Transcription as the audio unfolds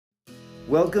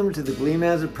Welcome to the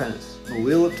Gleeman's Apprentice, a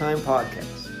Wheel of Time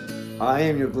podcast. I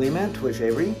am your Gleeman, Twitch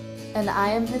Avery. And I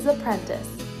am his apprentice,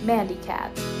 Mandy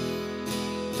Cat.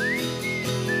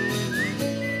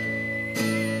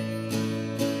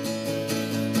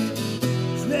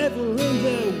 Traveling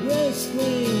the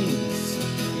wastelands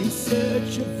in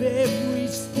search of every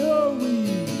story.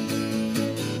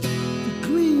 The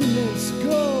Gleeman's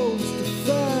goes to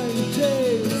find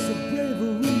tales of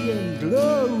bravery and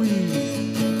glory.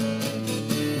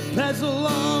 Pass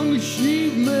along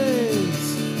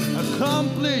achievements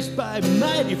accomplished by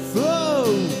mighty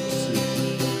foes.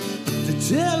 The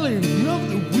telling of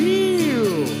the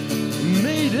wheel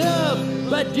made up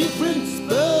by different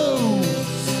spokes.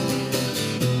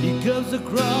 He comes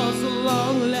across a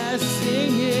long last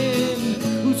singing,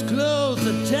 whose clothes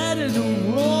are tattered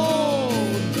and worn.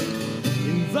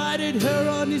 Invited her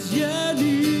on his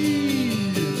journey,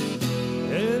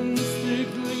 and the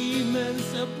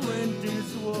Gleeman's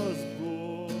apprentice was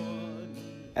born.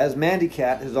 As Mandy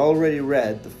Cat has already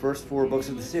read the first 4 books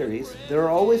of the series, there are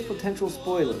always potential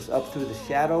spoilers up through The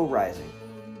Shadow Rising.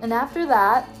 And after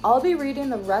that, I'll be reading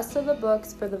the rest of the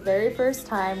books for the very first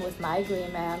time with my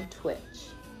Gleeman, Twitch.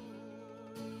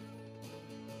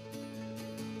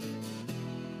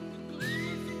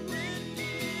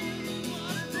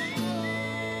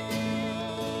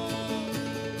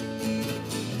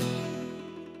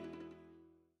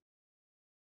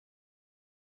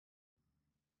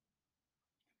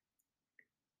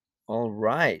 All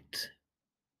right.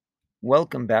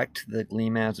 Welcome back to the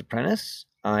Gleeman's Apprentice.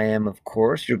 I am, of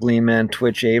course, your Gleeman,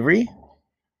 Twitch Avery.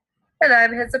 And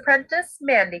I'm his apprentice,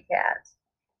 Mandy Cat.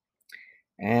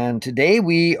 And today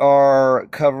we are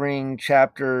covering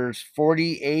chapters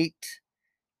 48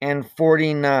 and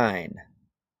 49.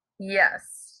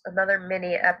 Yes, another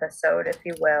mini episode, if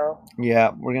you will.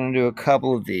 Yeah, we're going to do a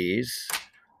couple of these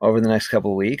over the next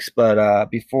couple of weeks. But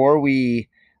before we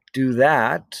do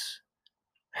that,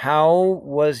 how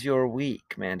was your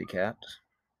week, Mandy Cat?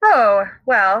 Oh,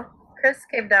 well, Chris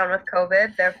came down with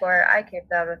COVID, therefore I came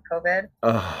down with COVID.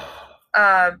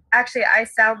 Actually, I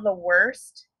sound the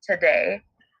worst today,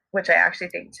 which I actually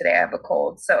think today I have a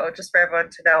cold. So just for everyone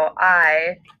to know,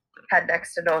 I had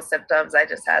next to no symptoms. I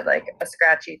just had like a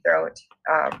scratchy throat.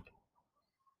 That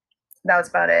was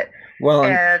about it. Well,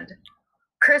 and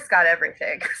Chris got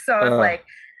everything. So I was like,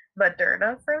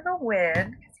 Moderna for the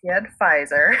win, because he had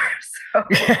Pfizer. So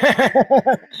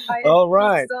all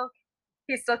right.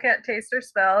 He still can't taste or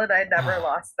smell, and I never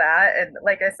lost that. And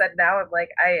like I said, now I'm like,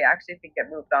 I actually think it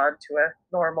moved on to a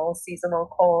normal seasonal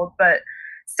cold. But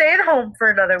staying home for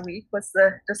another week was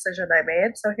the decision I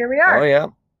made. So here we are.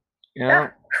 Oh, yeah.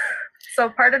 So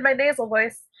pardon my nasal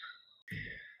voice.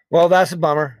 Well, that's a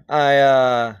bummer.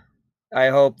 I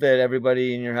hope that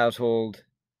everybody in your household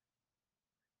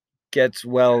gets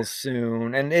well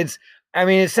soon. And it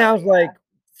sounds like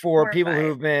for We're people fine.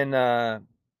 who've been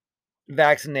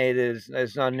vaccinated,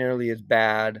 it's not nearly as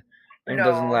bad and No.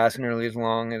 doesn't last nearly as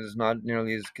long and is not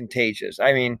nearly as contagious.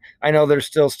 I mean, I know there's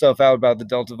still stuff out about the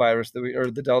Delta virus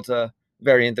or the Delta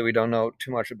variant that we don't know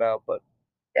too much about, but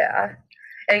yeah.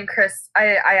 And Chris,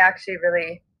 I actually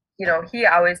really, he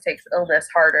always takes illness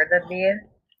harder than me.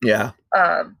 Yeah.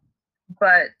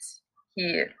 But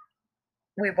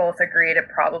we both agreed it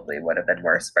probably would have been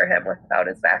worse for him without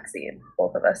his vaccine.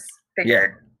 Both of us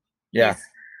figured. Yeah.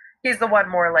 He's the one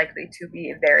more likely to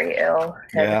be very ill.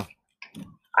 Yeah.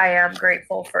 I am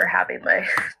grateful for having my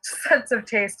sense of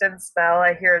taste and smell.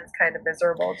 I hear it's kind of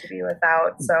miserable to be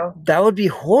without. So that would be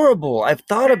horrible. I've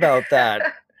thought about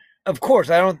that. Of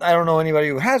course, I don't know anybody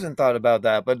who hasn't thought about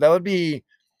that, but that would be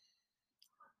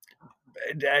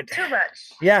too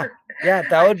much. Yeah,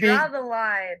 that would be. Draw the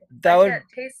line. I can't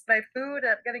taste my food.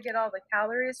 I'm gonna get all the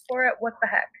calories for it. What the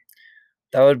heck?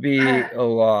 That would be a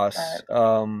loss.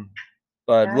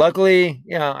 But luckily,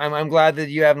 I'm glad that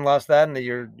you haven't lost that and that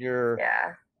you're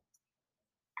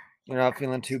not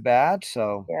feeling too bad.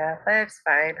 So yeah, life's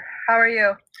fine. How are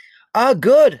you?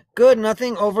 Good.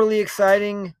 Nothing overly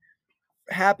exciting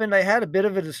happened. I had a bit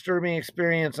of a disturbing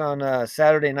experience on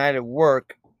Saturday night at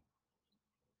work,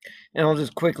 and I'll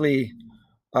just quickly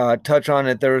touch on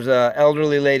it. There was an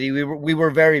elderly lady. We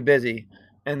were very busy,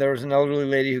 and there was an elderly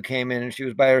lady who came in, and she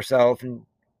was by herself,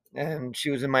 and she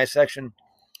was in my section.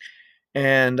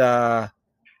 And I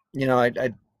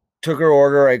took her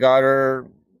order. I got her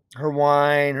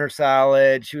wine, her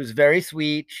salad. She was very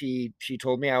sweet. She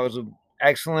told me I was an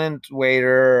excellent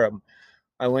waiter.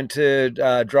 I went to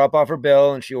drop off her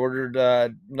bill, and she ordered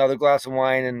another glass of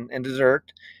wine and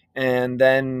dessert. And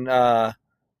then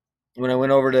when I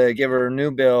went over to give her a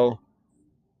new bill,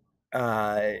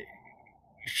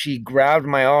 she grabbed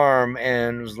my arm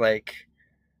and was like,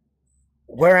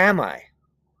 where am I?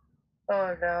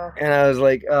 Oh no. And I was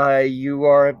like, you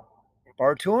are at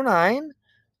bar 209,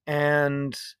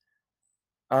 and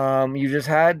you just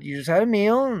had a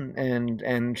meal,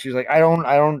 and she's like, I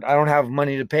don't have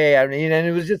money to pay. I mean, and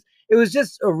it was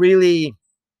just a really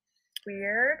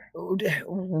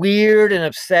weird and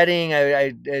upsetting.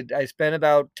 I spent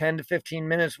about 10 to 15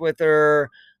 minutes with her.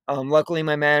 Luckily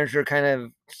my manager kind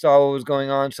of saw what was going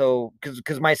on, so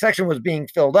because my section was being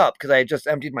filled up because I had just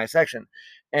emptied my section,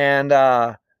 and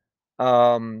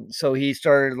so he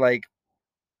started like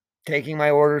taking my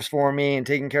orders for me and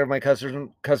taking care of my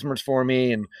customers for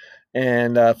me,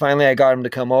 and finally I got him to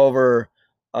come over,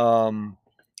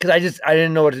 because I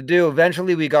didn't know what to do.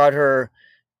 Eventually we got her,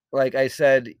 like I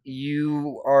said,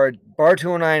 you are at bar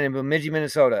 209 in Bemidji,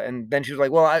 Minnesota. And then she was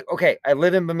like, well, okay, I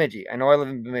live in Bemidji. I know I live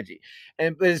in Bemidji.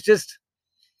 But it's just,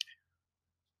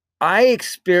 I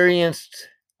experienced,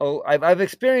 I've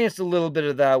experienced a little bit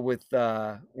of that with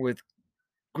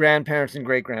grandparents and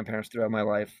great grandparents throughout my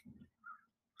life.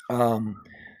 And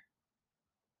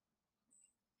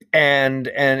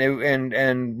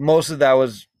most of that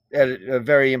was at a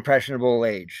very impressionable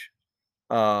age.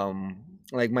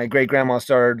 Like my great grandma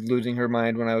started losing her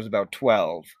mind when I was about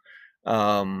 12.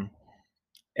 And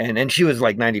she was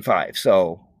like 95.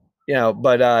 So,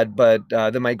 but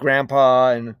then my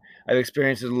grandpa, and I've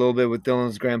experienced it a little bit with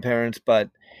Dylan's grandparents, but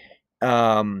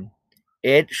um,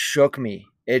 it shook me.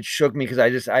 It shook me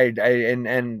because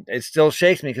and it still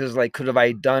shakes me because like, could have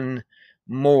I done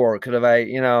more? Could have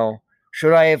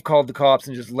should I have called the cops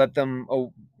and just let them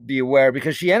be aware?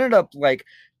 Because she ended up like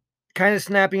kind of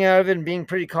snapping out of it and being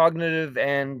pretty cognitive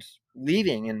and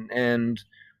leaving, and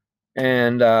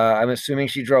I'm assuming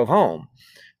she drove home.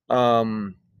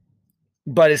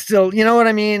 But it's still, you know what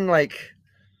I mean? Like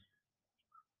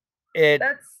it,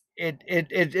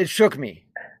 it shook me.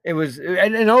 It was,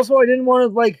 and also I didn't want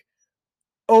to like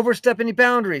overstep any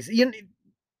boundaries. You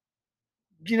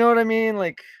know what I mean?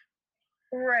 Like,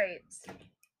 right.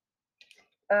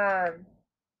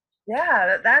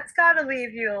 Yeah, that's got to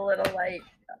leave you a little like,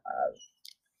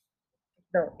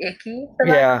 no, icky for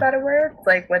lack of better words.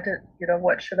 Like, what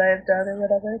should I have done or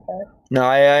whatever? But no,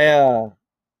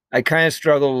 I kind of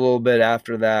struggled a little bit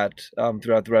after that,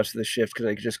 throughout the rest of the shift because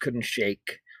I just couldn't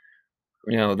shake,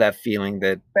 that feeling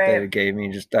that it gave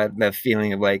me, just that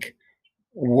feeling of like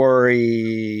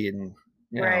worry and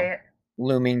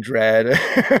looming dread.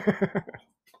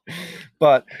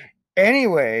 But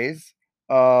anyways,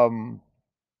 the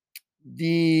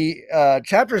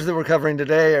chapters that we're covering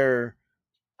today are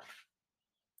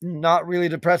not really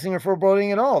depressing or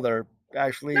foreboding at all. They're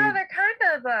actually, no, they're kind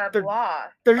of blah.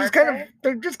 They're just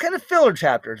kind of filler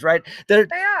chapters, right? They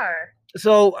are.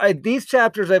 So these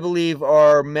chapters, I believe,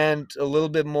 are meant a little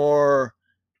bit more.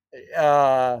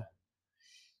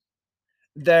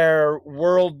 Their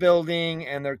world building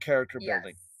and their character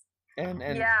building, and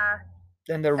yeah,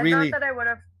 and they're really, not that I would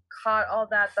have caught all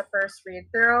that the first read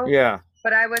through. Yeah.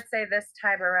 But I would say this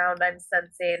time around, I'm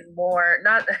sensing more.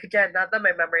 Not that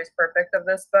my memory is perfect of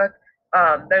this book.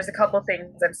 There's a couple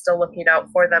things I'm still looking out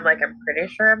for them. Like I'm pretty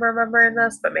sure I'm remembering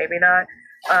this, but maybe not.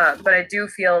 But I do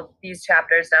feel these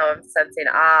chapters now. I'm sensing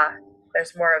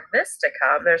there's more of this to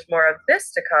come. There's more of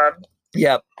this to come.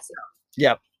 Yep. So.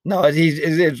 Yep. No,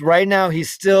 it's right now. He's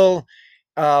still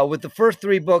with the first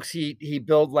 3 books. He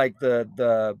built like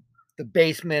the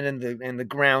basement and the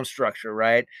ground structure,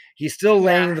 right? He's still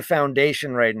laying the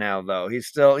foundation right now, though. He's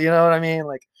still, you know what I mean?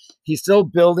 Like he's still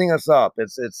building us up.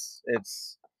 It's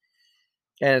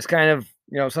and it's kind of,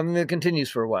 something that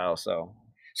continues for a while. So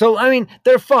I mean,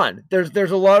 they're fun. There's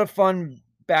a lot of fun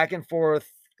back and forth,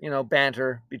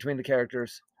 banter between the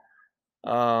characters.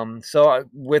 So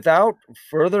without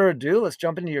further ado, let's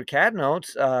jump into your cat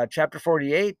notes. Chapter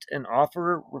 48, An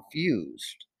Offer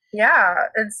Refused. Yeah,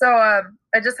 and so I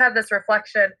just had this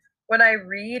reflection when I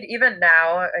read. Even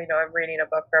now, I'm reading a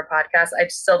book for a podcast. I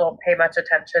still don't pay much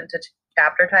attention to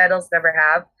chapter titles, never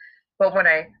have. But when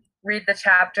I read the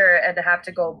chapter and have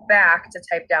to go back to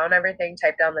type down everything,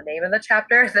 type down the name of the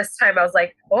chapter, this time I was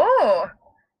like, oh,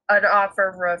 An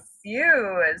Offer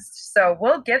Refused. So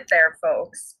we'll get there,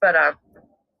 folks. But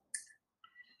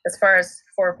as far as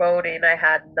foreboding, I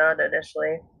had none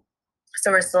initially.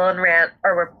 So we're still in Rand,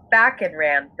 or we're back in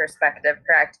Rand perspective,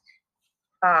 correct?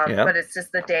 But it's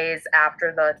just the days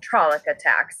after the Trolloc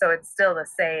attack. So it's still the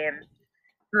same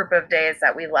group of days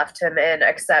that we left him in,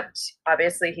 except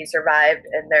obviously he survived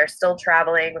and they're still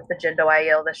traveling with the Jindo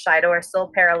Aiel. The Shido are still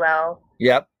parallel.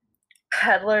 Yep.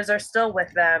 Peddlers are still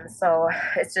with them. So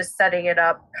it's just setting it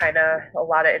up, kind of a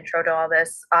lot of intro to all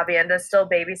this. Avienda's still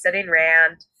babysitting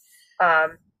Rand.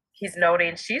 He's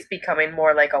noting she's becoming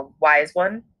more like a wise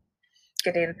one,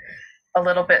 getting a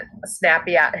little bit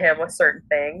snappy at him with certain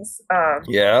things.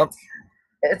 Yeah.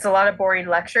 It's a lot of boring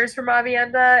lectures from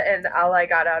Avienda, and all I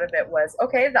got out of it was,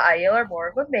 okay, the Aiel are more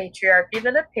of a matriarchy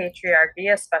than a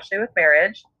patriarchy, especially with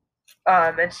marriage.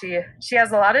 And she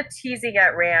has a lot of teasing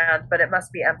at Rand, but it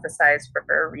must be emphasized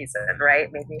for a reason, right?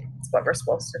 Maybe it's what we're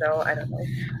supposed to know. I don't know.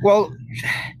 Well,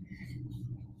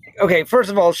 okay. First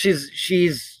of all, she's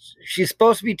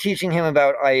supposed to be teaching him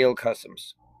about Aiel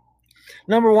customs.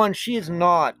 Number one, she is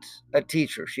not a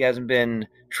teacher. She hasn't been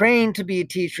trained to be a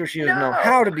teacher. She doesn't know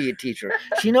how to be a teacher.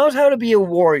 She knows how to be a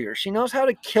warrior. She knows how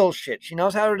to kill shit. She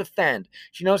knows how to defend.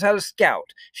 She knows how to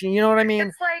scout. You know what I mean?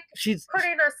 It's like she's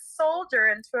putting a soldier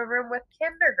into a room with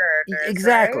kindergartners.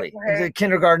 Exactly. Right? Like, a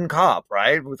kindergarten cop,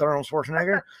 right? With Arnold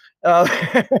Schwarzenegger.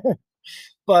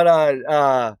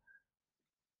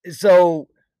 So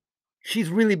she's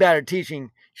really bad at teaching.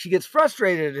 She gets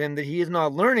frustrated at him that he is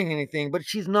not learning anything, but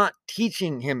she's not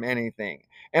teaching him anything.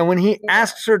 And when he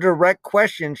asks her direct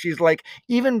questions, she's like,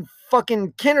 even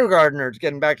fucking kindergartners,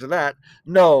 getting back to that,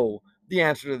 know the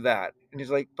answer to that. And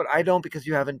he's like, but I don't, because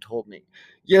you haven't told me.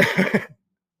 Yeah.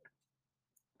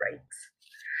 Right.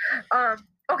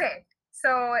 Okay.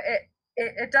 So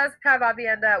it does have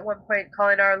Avienda at one point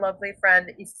calling our lovely friend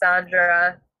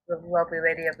Isandra, the lovely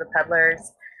lady of the peddlers,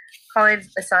 calling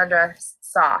Isandra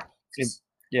soft.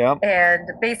 Yeah. And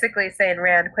basically saying,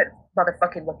 Rand, quit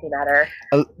motherfucking looking at her.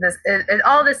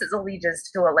 All this is allegiance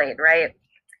to Elaine, right?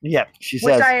 Yeah, she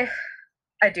says. Which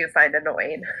I do find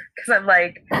annoying, because I'm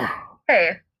like,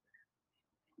 hey,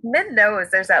 Min knows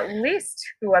there's at least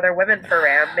 2 other women for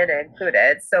Rand, Min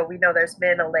included. So we know there's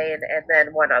Min, Elaine, and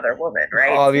then one other woman,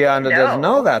 right? Avienda doesn't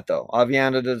know that, though.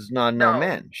 Avienda does not know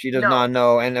Min. She does not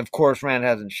know. And of course, Rand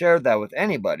hasn't shared that with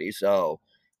anybody. So,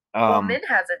 well, Min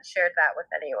hasn't shared that with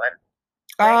anyone.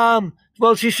 Right?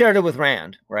 Well, she shared it with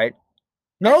Rand, right?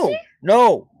 No.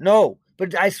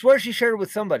 But I swear she shared it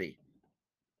with somebody.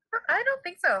 I don't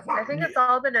think so. I think it's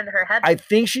all been in her head. I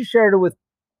think she shared it with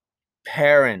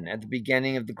Perrin at the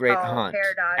beginning of the Great Hunt,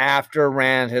 after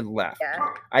Rand had left.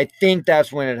 Yeah. I think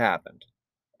that's when it happened.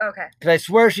 Okay. Because I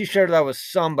swear she shared that with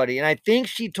somebody, and I think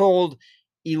she told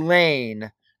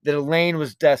Elaine that Elaine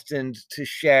was destined to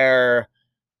share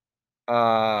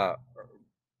Rand.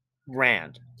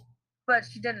 But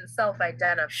she didn't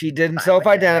self-identify. She didn't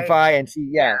self-identify, right? And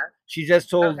she just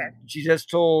told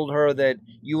her that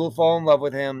you will fall in love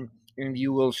with him, and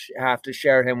you will have to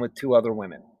share him with 2 other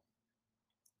women.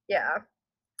 Yeah.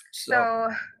 So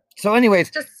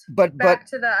anyways, but back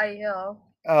to the Aiel.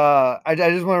 I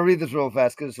just want to read this real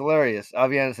fast because it's hilarious.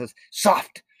 Avienda says,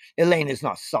 "Soft. Elaine is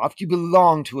not soft. You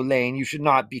belong to Elaine. You should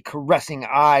not be caressing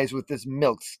eyes with this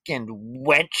milk-skinned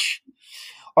wench.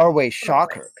 Our ways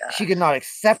shock her. She could not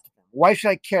accept them. Why should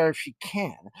I care if she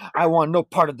can? I want no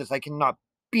part of this. I cannot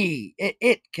be.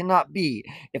 It cannot be.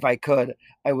 If I could,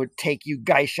 I would take you,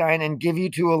 Guyshine, and give you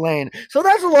to Elaine." So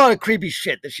that's a lot of creepy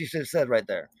shit that she should have said right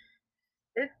there.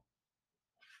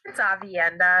 It's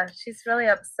Avienda. She's really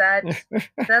upset.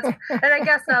 And I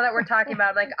guess now that we're talking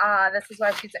about, like, this is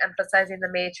why she's emphasizing the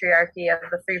matriarchy of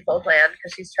the Threefold Land,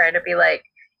 because she's trying to be like,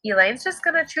 Elaine's just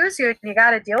gonna choose you, and you got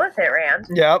to deal with it, Rand.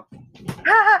 Yep.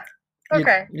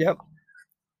 Okay. Yep.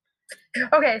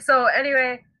 Okay. So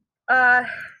anyway,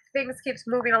 things keeps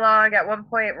moving along. At one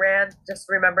point, Rand just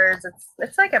remembers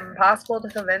it's like impossible to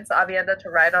convince Avienda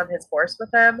to ride on his horse with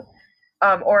him.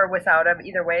 Or without him,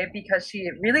 either way, because she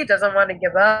really doesn't want to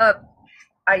give up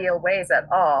Aiel ways at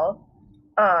all.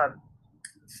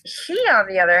 He, on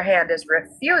the other hand, is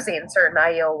refusing certain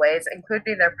Aiel ways,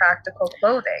 including their practical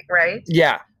clothing, right?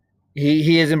 Yeah.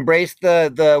 He has embraced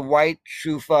the white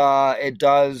shufa. It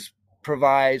does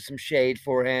provide some shade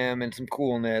for him and some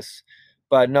coolness.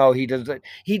 But no, he doesn't.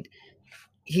 He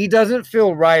doesn't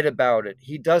feel right about it.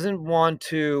 He doesn't want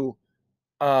to.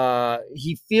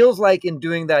 He feels like in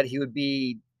doing that he would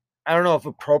be, I don't know if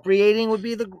appropriating would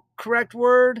be the correct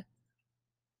word.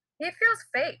 He feels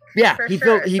fake. Yeah, he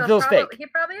feels fake. He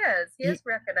probably is. He is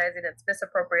recognizing it's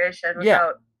misappropriation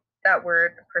without that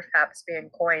word perhaps being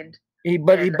coined. He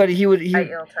feels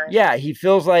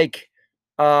like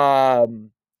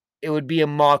it would be a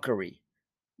mockery.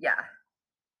 Yeah.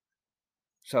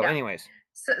 So anyways.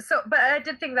 But I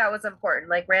did think that was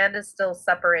important. Like, Rand is still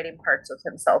separating parts of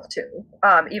himself too,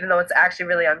 even though it's actually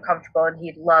really uncomfortable, and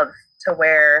he'd love to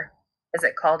wear. Is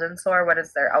it Caldensor? What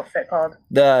is their outfit called?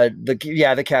 The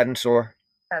Cadensor.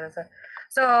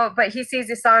 So, but he sees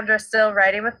Isandra still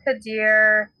riding with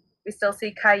Kadir. We still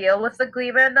see Kyle with the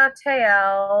Gleeman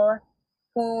Tael,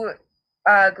 who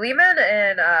Gleeman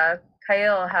and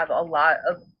Kyle have a lot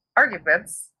of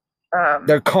arguments.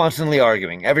 They're constantly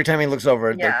arguing. Every time he looks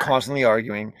over, they're constantly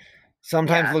arguing.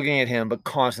 Sometimes looking at him, but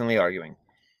constantly arguing.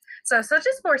 So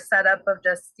just more setup of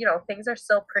just, things are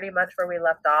still pretty much where we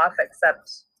left off,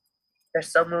 except they're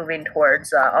still moving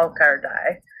towards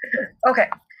Alcardai. Okay,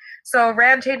 so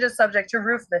Rand changes subject to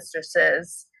roof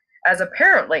mistresses, as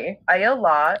apparently Aiel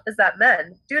law is that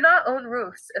men do not own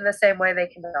roofs in the same way they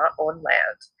cannot own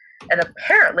land. And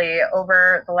apparently,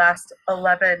 over the last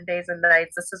 11 days and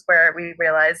nights, this is where we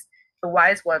realize the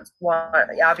wise ones want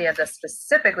Aviendha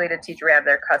specifically to teach Rand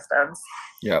their customs.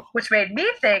 Yep. Which made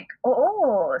me think,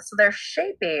 so they're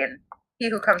shaping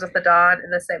he who comes with the dawn in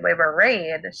the same way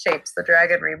Moiraine shapes the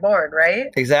dragon reborn,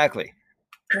 right? Exactly.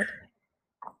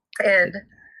 And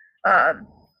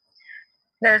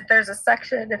there's a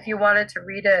section, if you wanted to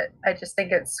read it, I just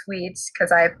think it's sweet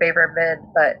because I favor Min,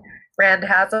 but Rand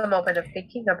has a moment of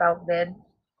thinking about Min.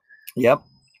 Yep.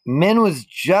 Min was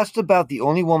just about the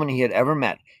only woman he had ever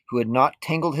met who had not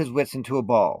tangled his wits into a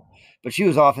ball, but she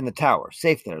was off in the tower,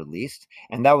 safe there at least,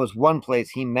 and that was one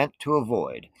place he meant to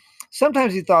avoid.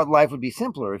 Sometimes he thought life would be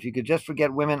simpler if he could just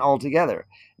forget women altogether.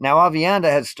 Now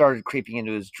Aviendha had started creeping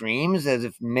into his dreams, as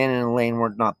if Min and Elain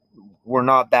were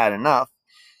not bad enough.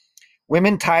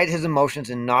 Women tied his emotions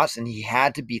in knots, and he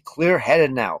had to be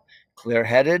clear-headed now.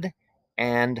 Clear-headed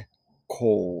and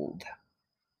cold.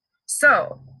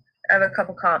 So, I have a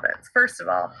couple comments. First of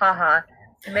all, haha,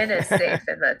 Min is safe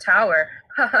in the tower.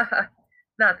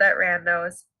 Not that Rand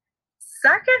knows.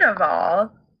 Second of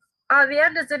all,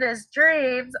 Aviendha's in his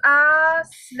dreams.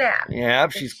 Snap. Yeah,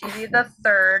 she's the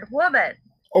third woman.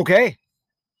 Okay.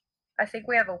 I think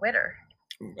we have a winner.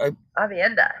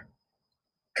 Aviendha.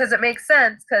 Because it makes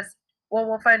sense, because,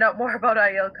 we'll find out more about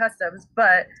Aiel customs,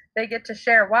 but they get to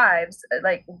share wives,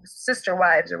 like sister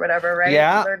wives or whatever, right?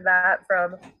 Yeah. We learned that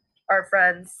from our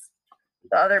friends,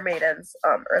 the other maidens,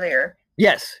 earlier.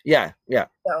 Yes. Yeah.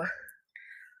 So,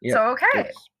 yep. So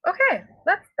okay.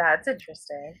 That's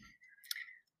interesting.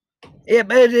 Yeah,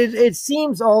 but it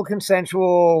seems all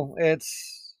consensual.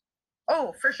 It's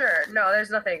for sure. No, there's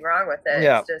nothing wrong with it.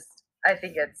 Yeah. It's just, I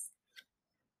think it's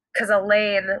because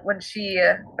Elain, when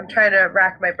I'm trying to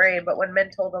rack my brain, but when Min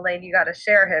told Elain you got to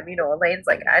share him, Elain's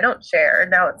like, I don't share. And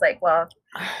now it's like, well,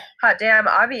 hot damn,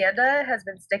 Aviendha has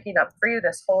been sticking up for you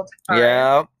this whole time.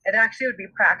 Yeah. It actually would be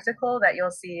practical that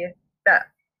you'll see that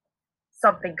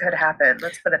something could happen.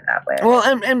 Let's put it that way. Well,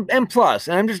 and plus,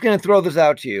 and I'm just going to throw this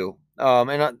out to you,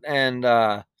 and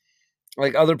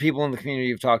like other people in the community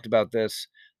have talked about this,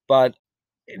 but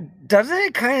doesn't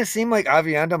it kind of seem like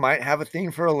Aviendha might have a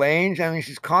thing for Elain? I mean,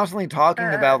 she's constantly talking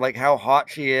about like how hot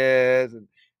she is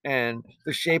and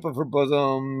the shape of her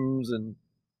bosoms and.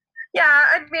 Yeah,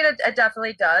 I mean, it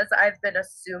definitely does. I've been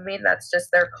assuming that's just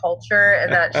their culture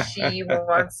and that she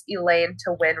wants Elain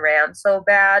to win Rand so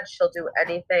bad. She'll do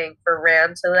anything for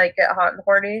Rand to like get hot and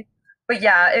horny. But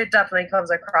yeah, it definitely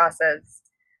comes across as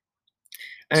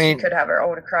she could have her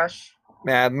own crush.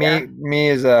 Yeah, me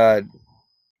as a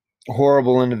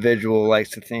horrible individual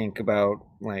likes to think about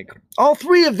like all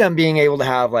three of them being able to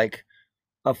have like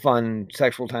a fun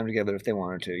sexual time together if they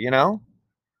wanted to,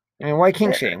 I mean, why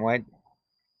kink shame? Why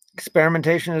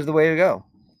experimentation is the way to go.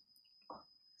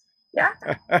 Yeah.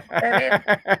 I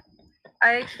mean,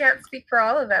 I can't speak for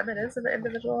all of them. It is an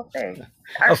individual thing.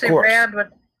 Actually,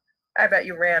 I bet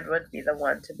you Rand would be the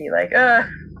one to be like,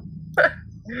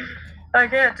 I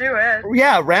can't do it.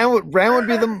 Yeah, Rand would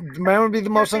be the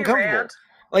most uncomfortable. Rand.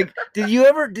 Like, did you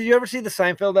ever see the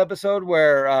Seinfeld episode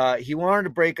where he wanted to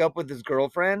break up with his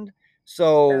girlfriend?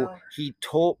 So he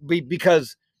told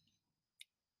because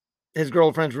his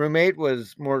girlfriend's roommate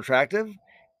was more attractive.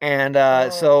 And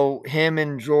so him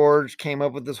and George came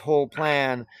up with this whole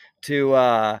plan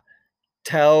to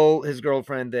tell his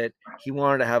girlfriend that he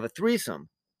wanted to have a threesome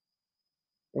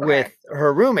with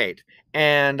her roommate.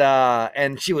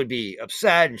 And she would be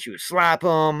upset and she would slap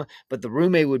him, but the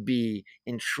roommate would be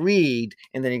intrigued,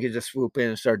 and then he could just swoop in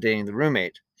and start dating the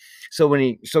roommate. So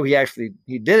he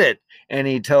did it, and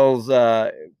he tells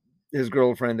his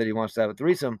girlfriend that he wants to have a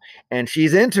threesome, and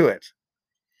she's into it.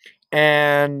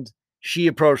 And she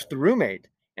approached the roommate,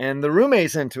 and the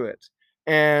roommate's into it.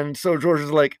 And so George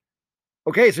is like,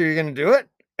 okay, so you're going to do it?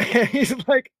 And he's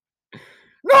like,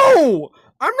 no,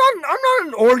 I'm not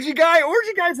an orgy guy.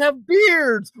 Orgy guys have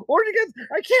beards. Orgy guys,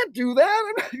 I can't do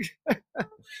that.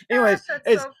 Anyways,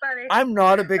 that's so funny. I'm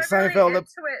not a big Seinfeld. Really into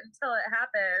it until it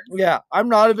happens. Yeah, I'm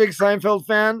not a big Seinfeld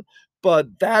fan,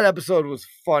 but that episode was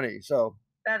funny. So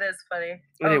that is funny.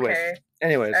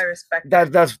 Anyways, I respect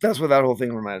that. That's what that whole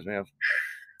thing reminds me of.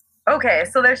 Okay,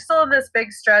 so they're still in this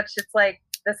big stretch. It's like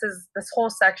this whole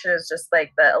section is just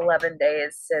like the 11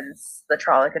 days since the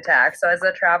Trolloc attack. So as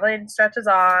the traveling stretches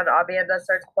on, Aviendha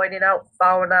starts pointing out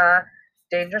fauna,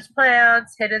 dangerous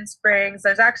plants, hidden springs.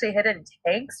 There's actually hidden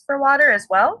tanks for water as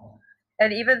well.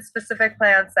 and even specific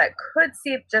plants that could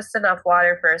seep just enough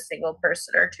water for a single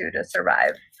person or two to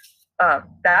survive.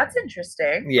 That's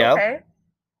interesting. Yep. Okay.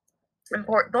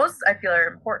 Those I feel are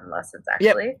important lessons,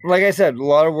 actually. Yep. Like I said, a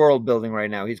lot of world building right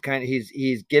now. He's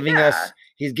giving us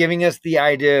the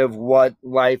idea of what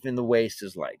life in the waste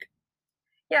is like.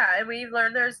 Yeah, and we've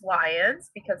learned there's lions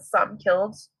because some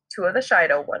killed 2 of the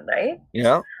Shido one night.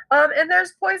 Yeah. And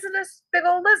there's poisonous big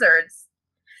old lizards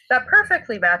that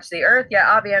perfectly match the earth, yet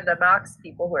Aviendha mocks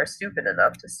people who are stupid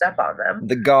enough to step on them.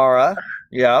 The Gara.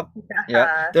 Yep.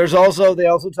 Yeah. They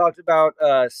also talked about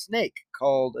a snake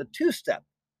called a two-step.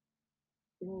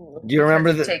 Ooh, do you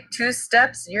remember that? Take 2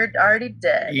 steps, you're already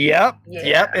dead. Yep.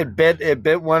 Yeah. Yep. It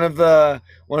bit one of the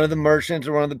merchants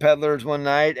or one of the peddlers one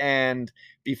night, and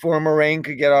before Moiraine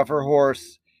could get off her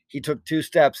horse, he took 2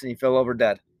 steps and he fell over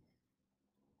dead.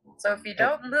 So if you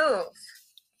don't move,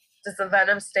 does the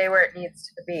venom stay where it needs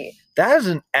to be? That is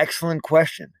an excellent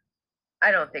question. I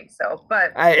don't think so,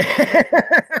 but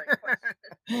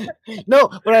no,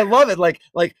 but I love it. Like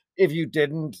if you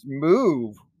didn't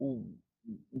move,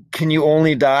 can you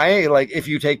only die like if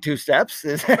you take 2 steps?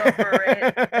 So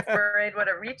Moiraine would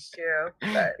have reached you.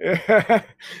 But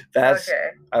that's okay.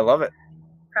 I love it.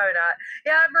 Probably not.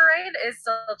 Yeah, Moiraine is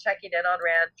still checking in on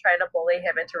Rand, trying to bully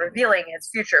him into revealing his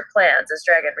future plans as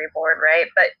Dragon Reborn, right?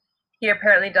 But he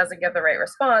apparently doesn't get the right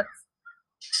response.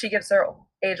 She gives her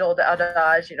age-old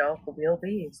adage, the wheel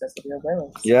leaves as the wheel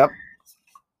wills. Yep.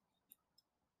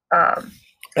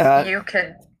 You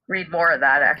can read more of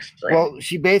that, actually. Well,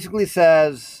 she basically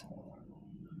says,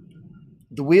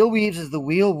 the wheel weaves as the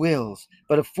wheel wills,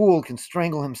 but a fool can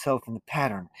strangle himself in the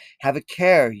pattern. Have a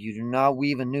care you do not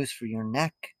weave a noose for your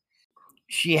neck.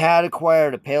 She had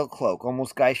acquired a pale cloak, almost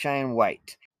sky-shine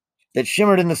white, that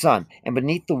shimmered in the sun, and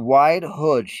beneath the wide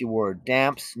hood she wore a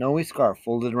damp, snowy scarf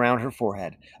folded around her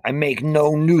forehead. I make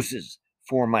no nooses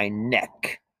for my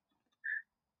neck.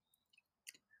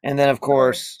 And then, of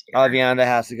course, Aviendha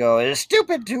has to go, it is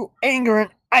stupid to anger and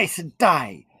Aes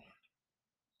Sedai.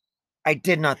 I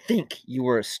did not think you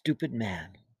were a stupid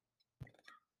man.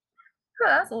 Oh,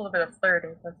 that's a little bit of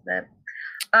flirting, wasn't it?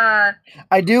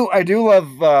 I do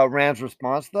love Rand's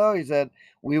response, though. He said,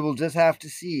 we will just have to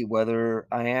see whether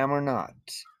I am or not.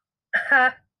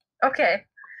 Okay.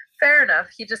 Fair enough.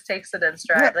 He just takes it in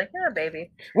stride, like, yeah,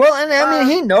 baby. Well, and I mean,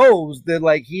 he knows that,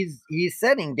 like, he's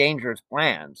setting dangerous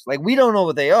plans. Like, we don't know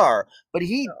what they are, but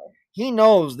he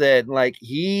knows that, like,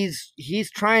 he's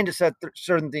trying to set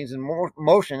certain things in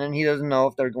motion, and he doesn't know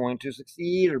if they're going to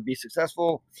succeed or be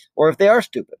successful, or if they are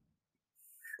stupid.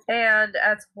 And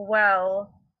as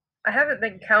well, I haven't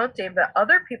been counting, but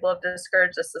other people have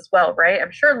discouraged this as well, right?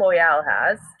 I'm sure Loial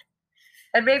has.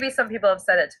 And maybe some people have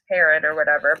said it to Perrin or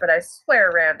whatever, but I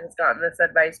swear Rand has gotten this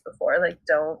advice before, like,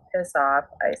 don't piss off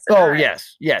Aes Sedai. Oh,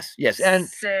 yes.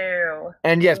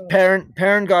 And yes,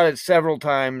 Perrin got it several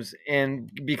times,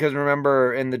 and because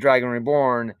remember in the Dragon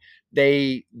Reborn,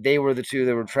 they were the 2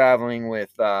 that were traveling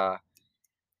with Lan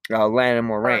and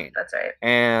Moiraine. That's right.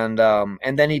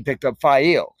 And then he picked up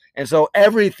Faile. And so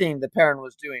everything that Perrin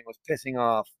was doing was pissing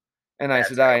off an Aes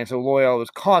Sedai, right. And so Loial was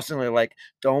constantly like,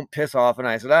 don't piss off an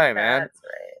Aes Sedai, man. That's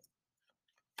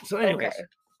right. So anyways.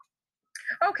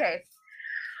 Okay.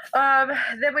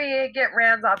 Then we get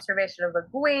Rand's observation of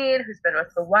Egwene, who's been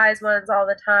with the Wise Ones all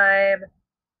the time.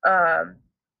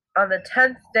 On the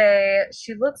 10th day,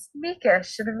 she looks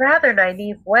meekish in a rather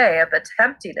naive way of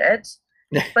attempting it,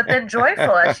 but then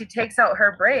joyful as she takes out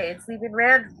her braids, leaving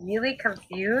Rand really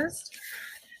confused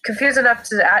enough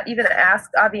to even ask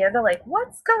Aviendha, like,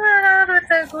 what's going on with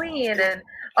Egwene? And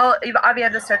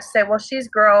Aviendha starts to say, well, she's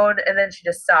grown, and then she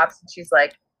just stops and she's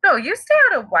like, no, you stay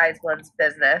out of Wise One's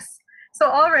business. So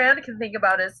all Rand can think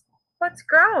about is, what's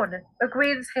grown?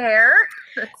 Egwene's hair?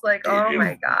 It's like, oh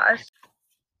my gosh.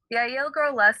 Yeah, you'll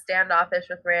grow less standoffish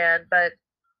with Rand, but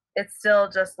it's still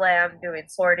just Lamb doing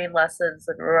sorting lessons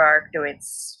and Rhuarc doing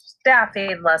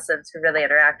staffing lessons who really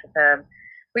interact with him.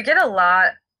 We get a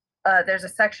lot. There's a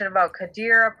section about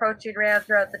Kadir approaching Rand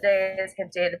throughout the days,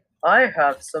 hinting, I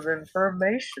have some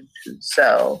information to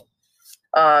sell.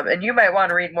 And you might want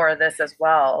to read more of this as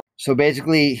well. So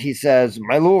basically, he says,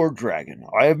 my Lord Dragon,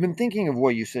 I have been thinking of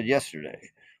what you said yesterday.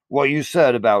 What you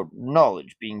said about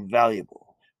knowledge being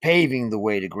valuable, paving the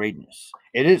way to greatness.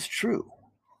 It is true.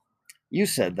 You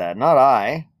said that, not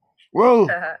I. Well,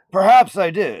 perhaps I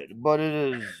did, but it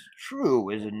is true,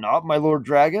 is it not, my Lord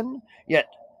Dragon? Yet,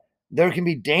 there can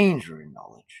be danger in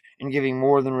knowledge, in giving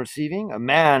more than receiving. A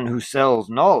man who sells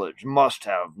knowledge must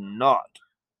have not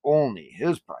only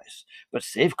his price, but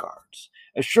safeguards,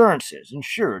 assurances, and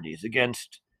sureties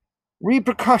against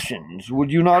repercussions.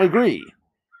 Would you not agree?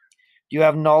 Do you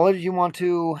have knowledge you want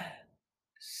to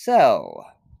sell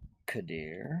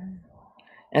Kadir.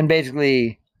 And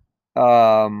basically, they're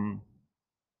a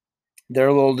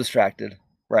little distracted,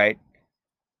 right?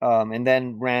 And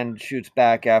then Rand shoots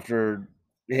back after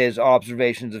his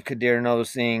observations of Kadir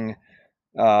noticing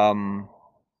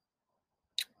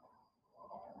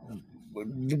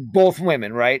both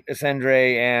women, right?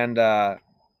 Ascendre and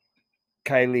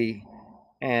Kylie.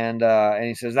 And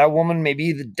he says, that woman may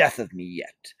be the death of me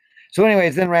yet. So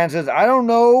anyways, then Rand says, I don't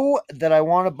know that I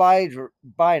want to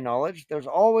buy knowledge. There's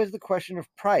always the question of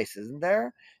price, isn't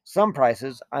there? Some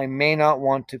prices I may not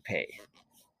want to pay.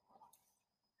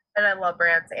 And I love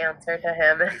Rand's answer to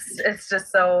him. It's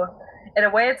just so, in a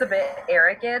way, it's a bit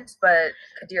arrogant, but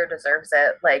Kadir deserves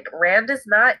it. Like, Rand is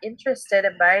not interested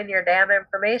in buying your damn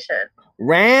information.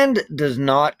 Rand does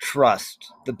not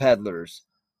trust the peddlers.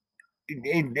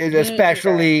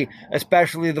 Especially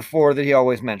the four that he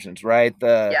always mentions, right?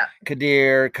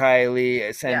 Kadir, Kylie,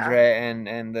 Ascendre,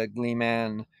 and the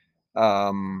Gleeman,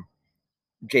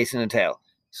 Jason and Tail.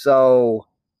 So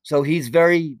he's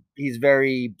very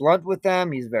blunt with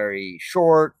them. He's very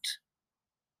short.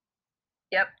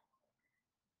 Yep.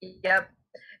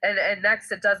 And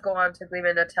next it does go on to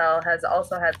Gleeman Natel has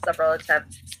also had several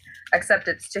attempts, except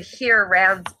it's to hear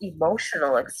Rand's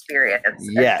emotional experience as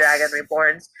Dragon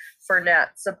Reborn's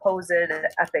Fournette's supposed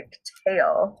epic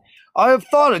tale. I have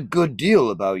thought a good deal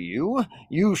about you.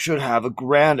 You should have a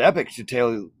grand epic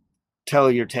to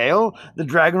tell your tale. The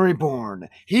Dragon Reborn,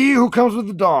 he who comes with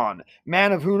the dawn,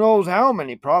 man of who knows how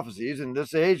many prophecies in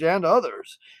this age and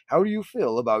others. How do you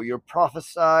feel about your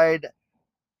prophesied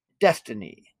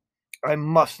destiny? I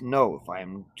must know if I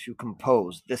am to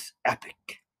compose this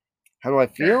epic. How do I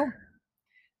feel?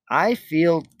 I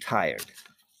feel tired.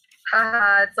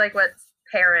 It's like what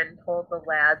Perrin told the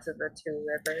lads in the Two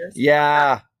Rivers.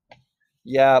 Yeah.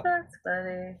 That's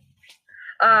funny.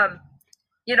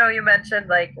 You mentioned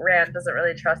like Rand doesn't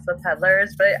really trust the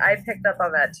peddlers, but I picked up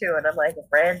on that too. And I'm like, if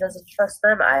Rand doesn't trust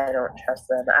them, I don't trust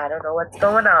them. I don't know what's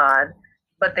going on.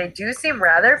 But they do seem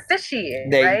rather fishy,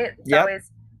 right? It's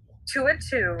always 2 and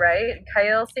 2, right? And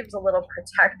Kyle seems a little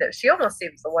protective. She almost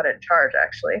seems the one in charge,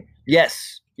 actually.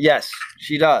 Yes,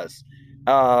 she does.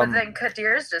 But then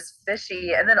Kadir's just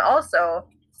fishy. And then also,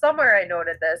 somewhere I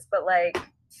noted this, but like,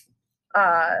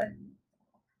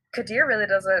 Kadir really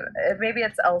doesn't, maybe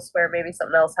it's elsewhere, maybe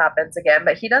something else happens again,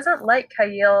 but he doesn't like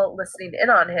Kyle listening in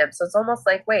on him. So it's almost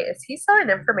like, wait, is he selling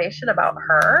information about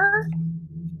her?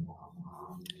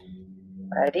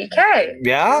 IDK.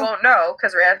 Yeah. We won't know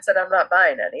because Rand said I'm not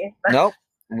buying any. Nope.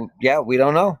 Yeah, we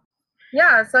don't know.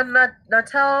 Yeah, so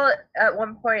Natel at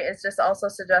one point is just also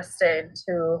suggesting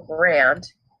to Rand,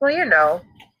 well,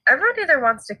 everyone either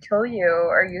wants to kill you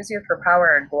or use you for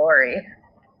power and glory.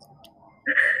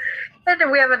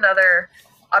 And we have another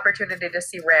opportunity to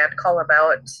see Rand call him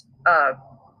out.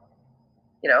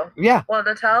 Yeah. Well,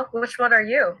 Natel, which one are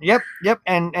you? Yep.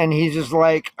 And he's just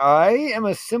like, I am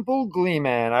a simple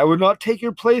Gleeman. I would not take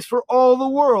your place for all the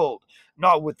world,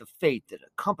 not with the fate that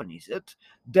accompanies it.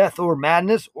 Death or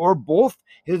madness, or both,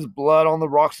 his blood on the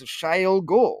rocks of Shaiol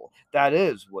Ghul. That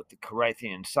is what the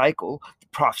Carythian cycle, the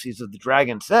prophecies of the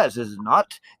dragon says, is it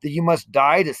not? That you must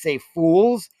die to save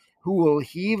fools who will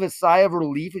heave a sigh of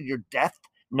relief at your death?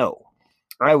 No.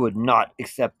 I would not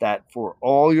accept that for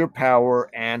all your power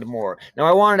and more. Now,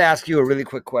 I wanted to ask you a really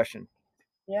quick question.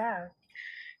 Yeah.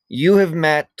 You have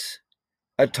met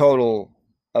a total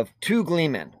of 2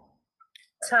 Gleemen.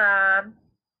 Tom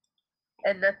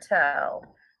and Natel.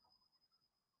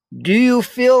 Do you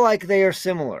feel like they are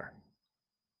similar?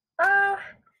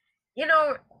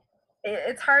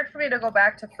 It's hard for me to go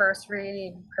back to first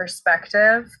reading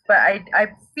perspective, but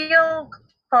I feel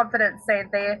confident saying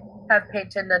they have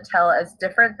painted Natel as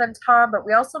different than Tom, but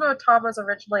we also know Tom was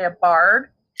originally a bard.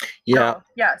 Yeah.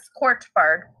 Yes, court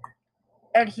bard.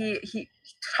 And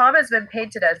Tom has been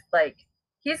painted as like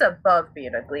he's above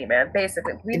being a Gleeman,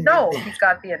 basically. We know he's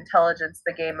got the intelligence,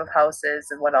 the game of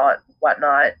houses and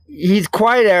whatnot. He's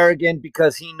quite arrogant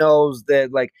because he knows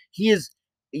that like he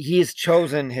has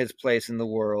chosen his place in the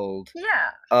world.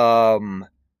 Yeah.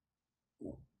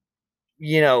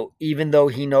 Even though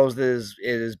he knows that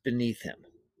it is beneath him.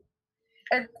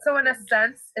 And so in a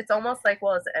sense, it's almost like,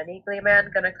 well, is any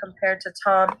Gleeman going to compare to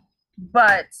Tom?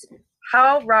 But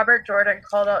how Robert Jordan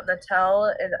called out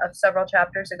Natel several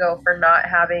chapters ago for not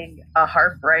having a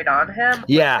harp right on him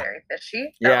was very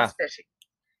fishy. That was fishy.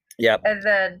 Yep. And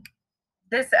then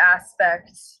this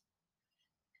aspect,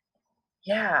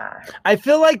 yeah. I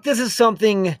feel like this is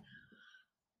something...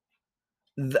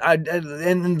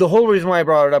 and the whole reason why I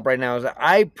brought it up right now is that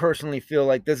I personally feel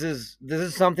like this is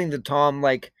something that Tom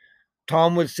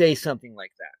would say something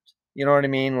like that. You know what I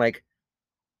mean? Like,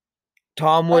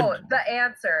 Tom would. Oh, the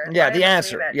answer. Yeah, I the am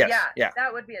answer. agreement. Yes. Yeah.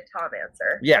 That would be a Tom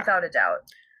answer. Yeah. Without a doubt.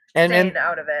 And Staying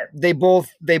out of it. They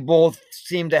both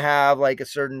seem to have like a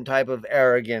certain type of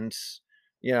arrogance,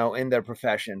 in their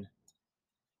profession.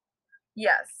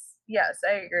 Yes,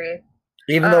 I agree.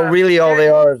 Even though really all they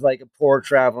are is like a poor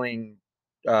traveling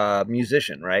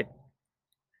musician, right?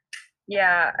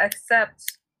 Yeah, except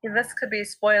this could be a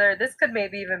spoiler. This could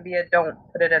maybe even be a don't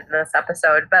put it in this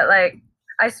episode. But like,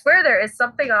 I swear there is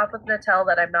something off with Natel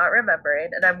that I'm not remembering,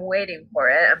 and I'm waiting for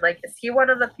it. I'm like, is he one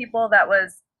of the people that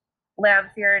was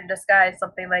Lanfear in disguise,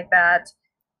 something like that?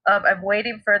 I'm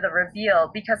waiting for the reveal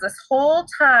because this whole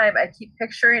time I keep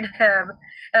picturing him,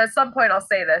 and at some point I'll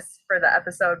say this for the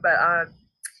episode, but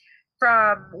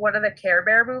from one of the Care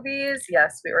Bear movies.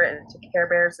 Yes, we were into Care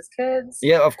Bears as kids.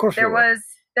 Yeah, of course. There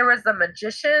was the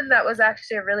magician that was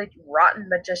actually a really rotten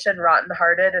magician,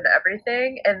 rotten-hearted and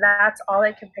everything, and that's all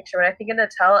I can picture. When I think of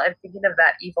Natel, I'm thinking of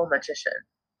that evil magician.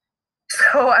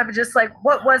 So I'm just like,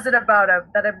 what was it about him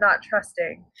that I'm not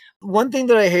trusting? One thing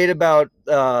that I hate about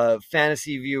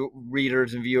fantasy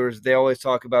readers and viewers, they always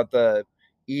talk about the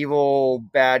evil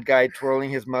bad guy twirling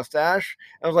his mustache.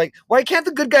 I was like, why can't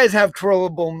the good guys have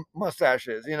twirlable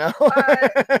mustaches? Hercule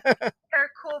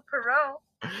Poirot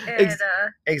in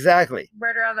exactly.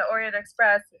 Murder on the Orient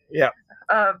Express. Yeah.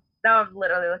 Now I'm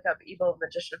literally looking up evil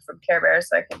magician from Care Bear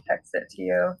so I can text it to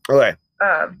you. Okay.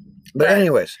 But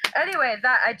anyway,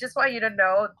 that I just want you to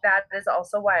know that is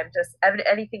also why I'm just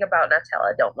anything about Natel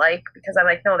I don't like, because I'm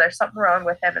like, no, there's something wrong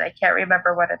with him and I can't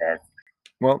remember what it is.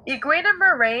 Well, Egwene and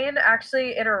Moraine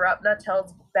actually interrupt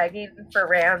Natel's begging for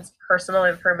Rand's personal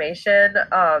information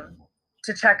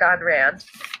to check on Rand,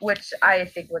 which I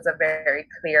think was a very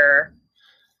clear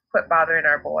quit bothering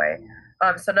our boy.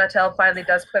 So Natel finally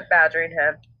does quit badgering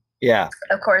him. Yeah.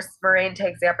 Of course, Moraine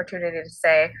takes the opportunity to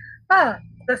say,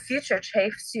 the future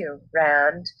chafes you,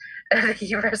 Rand. And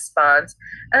he responds,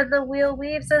 and the wheel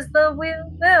weaves as the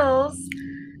wheel wills,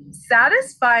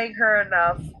 satisfying her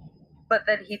enough, but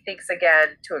then he thinks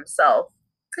again to himself,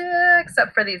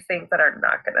 except for these things that are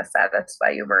not going to satisfy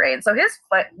you, Moraine. So his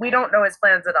plan, we don't know his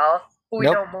plans at all, but we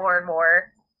know more and more.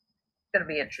 It's going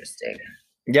to be interesting.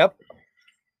 Yep.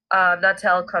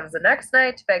 Natel comes the next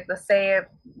night to beg the same,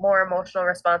 more emotional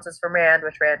responses from Rand,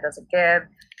 which Rand doesn't give,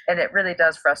 and it really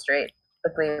does frustrate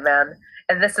the Glee Man.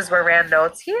 And this is where Rand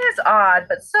notes, he is odd,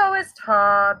 but so is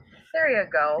Tom. There you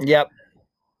go. Yep.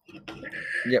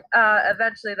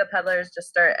 Eventually, the peddlers just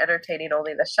start entertaining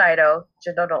only the Shido.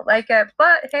 Jindo don't like it,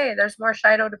 but hey, there's more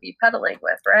Shido to be peddling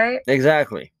with, right?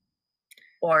 Exactly.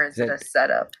 Or is it a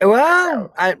setup?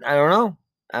 Well, I don't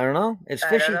know. It's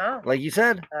fishy, like you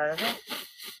said. I don't know.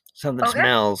 Something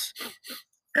smells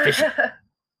fishy.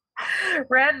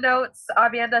 Rand notes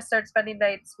Aviendha starts spending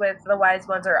nights with the wise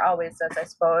ones, or always does, I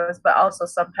suppose, but also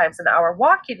sometimes an hour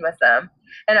walking with them.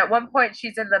 And at one point,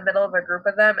 she's in the middle of a group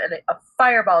of them, and a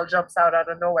fireball jumps out of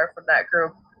nowhere from that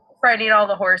group, frightening all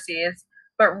the horsies.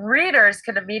 But readers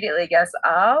can immediately guess,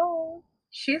 oh,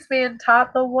 she's being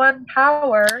taught the one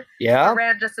power. Yeah.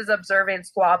 Rand just is observing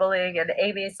squabbling, and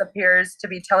Amys appears to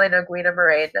be telling Egwene and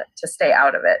Moraine to stay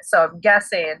out of it. So I'm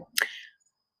guessing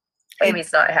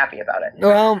Amy's not happy about it.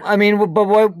 Well, I mean, but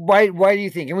why do you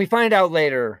think? And we find out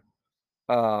later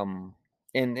in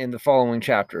the following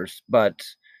chapters, but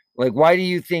like, why do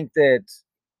you think that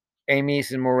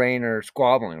Amys and Moraine are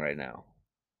squabbling right now?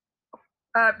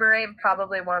 Moraine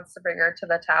probably wants to bring her to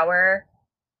the tower.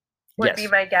 Would be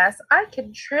my guess. I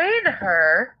can train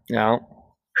her.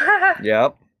 No.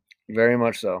 Yep. Very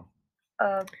much so.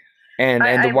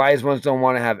 And the wise ones don't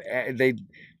want to have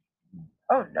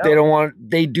Oh no.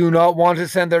 They do not want to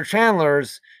send their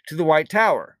channelers to the White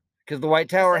Tower, because the White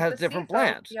Tower has different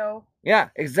plans. Yeah,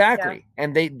 exactly. Yeah.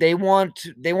 And they want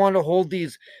to hold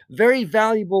these very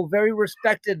valuable, very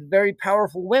respected, very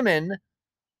powerful women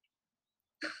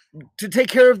to take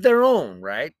care of their own,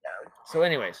 right? Yeah. So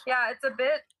anyways. Yeah, it's a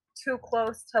bit too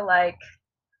close to like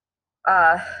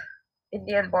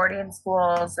Indian boarding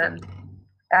schools and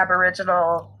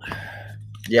Aboriginal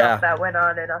stuff that went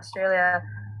on in Australia.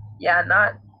 Yeah,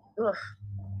 ugh.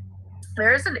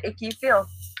 There is an icky feel.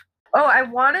 Oh, I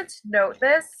wanted to note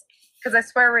this because I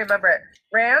swear I remember it.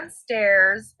 Rand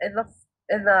stares in the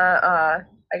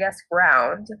I guess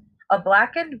ground, a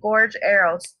blackened gorge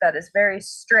arrow that is very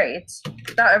straight.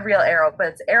 Not a real arrow, but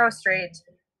it's arrow straight,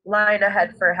 line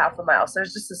ahead for half a mile. So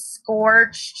there's just a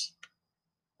scorched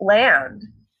land,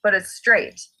 but it's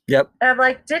straight. Yep. And I'm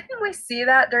like, didn't we see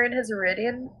that during his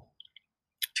Iridian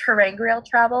Terangriel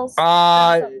travels? Come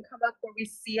up where we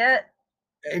see it.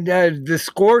 The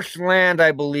scorched land,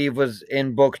 I believe, was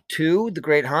in book 2, The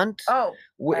Great Hunt. Oh,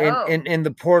 in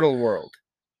the Portal World.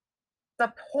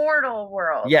 the portal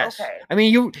world. Yes. Okay. I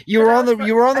mean, you were on the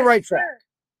right track.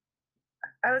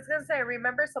 I was gonna say, I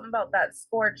remember something about that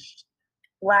scorched,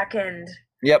 blackened.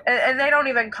 Yep. And they don't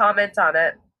even comment on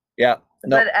it. Yeah.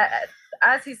 But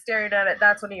as he's staring at it,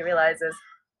 that's when he realizes,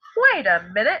 wait a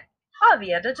minute,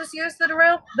 Aviendha just used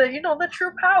the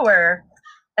true power.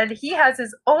 And he has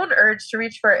his own urge to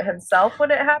reach for it himself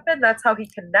when it happened. That's how he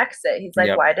connects it. He's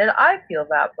like, why did I feel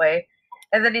that way?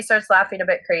 And then he starts laughing a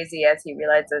bit crazy as he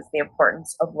realizes the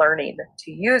importance of learning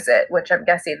to use it, which I'm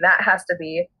guessing that has to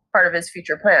be part of his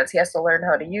future plans. He has to learn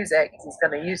how to use it because he's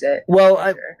going to use it.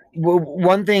 Well,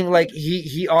 one thing, like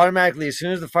he automatically, as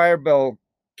soon as the fire bell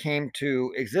came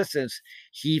to existence,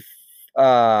 he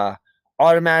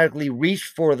automatically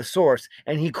reached for the source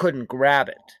and he couldn't grab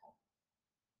it.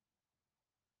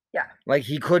 Yeah. Like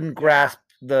he couldn't grasp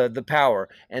the power.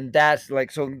 And that's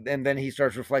like, so, and then he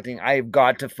starts reflecting, I've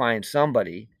got to find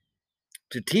somebody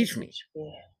to teach me.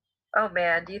 Oh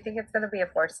man, do you think it's going to be a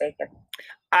Forsaken?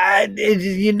 That's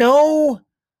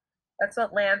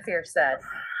what Lanfear said.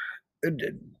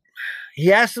 He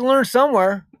has to learn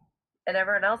somewhere. And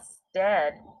everyone else is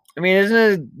dead. I mean, isn't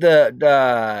it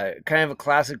the kind of a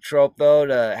classic trope, though,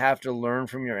 to have to learn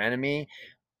from your enemy?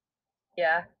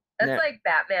 Yeah. That's like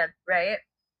Batman, right?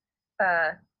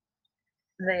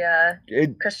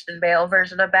 Christian Bale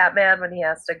version of Batman when he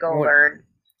has to go learn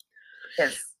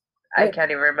his... I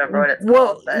can't even remember what it's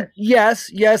called. But... yes,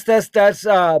 that's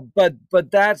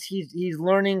but that's he's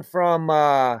learning from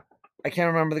I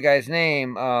can't remember the guy's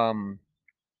name.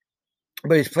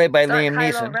 But he's played by Liam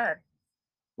Neeson. Ren.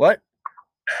 What?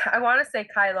 I want to say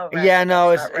Kylo Ren. Yeah,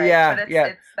 no, it's right, but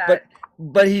it's that.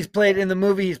 But he's played in the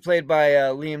movie. He's played by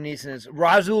Liam Neeson. It's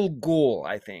Ra's al Ghul,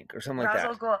 I think, or something like that.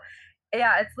 Ra's al Ghul.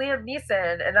 Yeah, it's Liam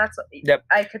Neeson, and that's what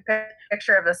I could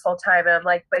picture him this whole time. And I'm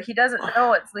like, but he doesn't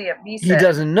know it's Liam Neeson. He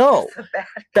doesn't know.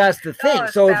 That's the thing.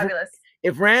 So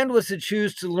if Rand was to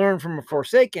choose to learn from a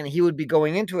Forsaken, he would be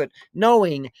going into it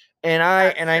knowing. And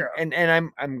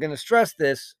I'm going to stress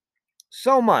this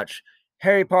so much.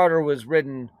 Harry Potter was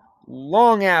written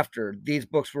long after these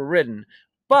books were written,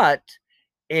 but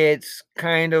it's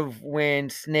kind of when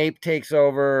Snape takes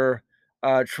over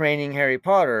training Harry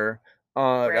Potter.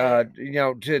 To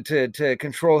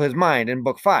control his mind in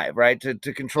book 5, right?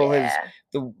 To control his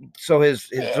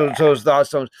thought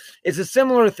stones. It's a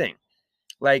similar thing.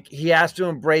 Like he has to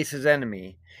embrace his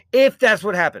enemy if that's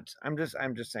what happens. I'm just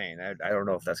saying. I don't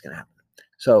know if that's gonna happen.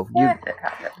 So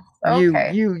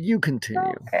you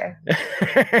continue. Okay.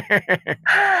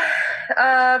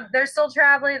 They're still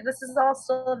traveling. This is all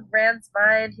still in Rand's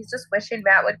mind. He's just wishing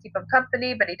Mat would keep him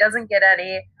company, but he doesn't get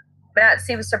any. Mat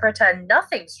seems to pretend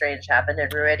nothing strange happened in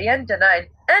Rhuidean, denied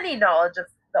any knowledge of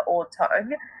the old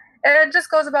tongue, and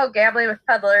just goes about gambling with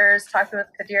peddlers, talking with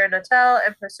Kadir and Natel,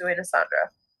 and pursuing Asandra.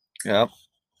 Yep.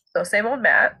 So same old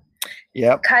Mat.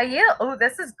 Yep. Kyle, oh,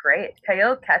 this is great.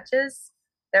 Kyle catches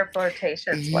their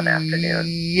flirtations one afternoon.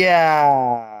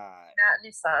 Yeah. Mat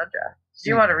and Asandra. Do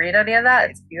you want to read any of that?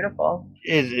 It's beautiful.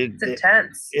 It's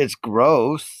intense. It's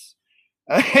gross.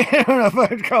 I don't know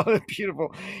if I'd call it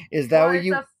beautiful. Is that what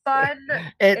you? It's a fun.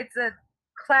 It's a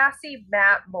classy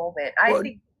Mat moment. I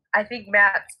think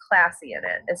Mat's classy in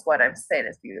it. Is what I'm saying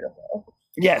is beautiful.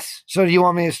 Yes. So do you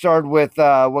want me to start with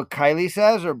what Kylie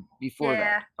says, or before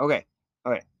that? Okay.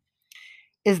 All right.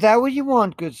 Is that what you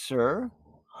want, good sir?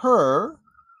 Her.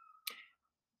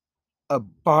 A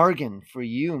bargain for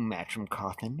you, Matrim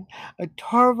Cawthon. A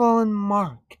Tarval and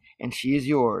Mark, and she is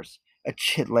yours. A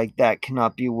chit like that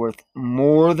cannot be worth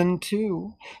more than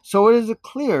 2, so it is a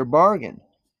clear bargain.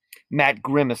 Mat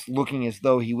grimaced, looking as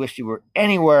though he wished he were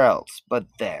anywhere else but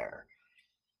there.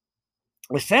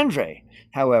 Lysandre,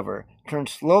 however, turned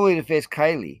slowly to face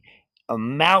Kylie, a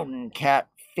mountain cat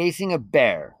facing a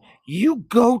bear. You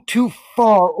go too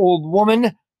far, old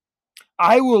woman.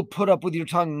 I will put up with your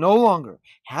tongue no longer.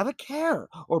 Have a care,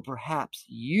 or perhaps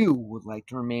you would like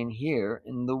to remain here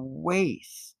in the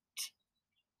waste.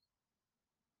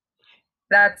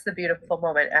 That's the beautiful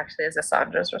moment, actually, is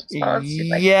Asandra's response. She's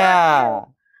like, yeah.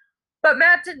 But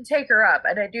Mat didn't take her up,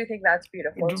 and I do think that's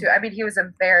beautiful, too. I mean, he was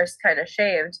embarrassed, kind of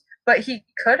shamed, but he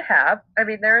could have. I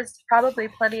mean, there's probably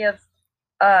plenty of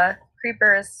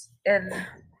creepers in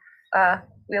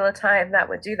Wheel of Time that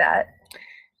would do that.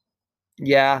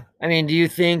 Yeah. I mean, do you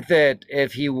think that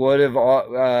if he would have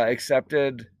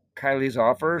accepted Kylie's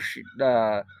offer,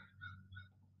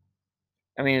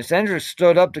 I mean, Asandra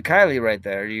stood up to Kylie right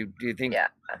there. Do you think? Yeah.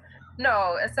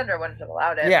 No, Asandra wouldn't have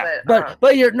allowed it. Yeah,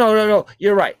 but you're no.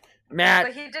 You're right, Mat.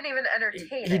 But he didn't even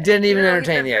entertain. He didn't even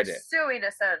entertain the idea. Pursuing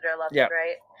Asandra left and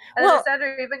right. And then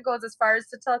Asandra even goes as far as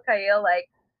to tell Kyle, like,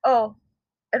 "Oh,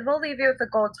 and we'll leave you with the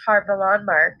gold Tarvalon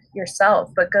mark yourself,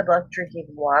 but good luck drinking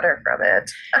water from it.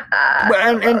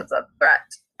 and That's a threat.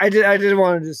 I did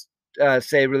want to just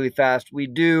say really fast, we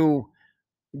do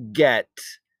get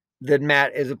that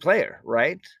Matt is a player,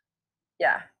 right?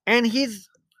 Yeah. And he's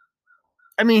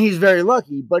very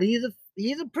lucky, but he's a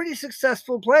pretty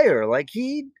successful player. Like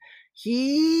he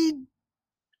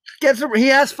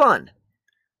has fun.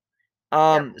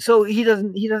 So he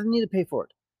doesn't need to pay for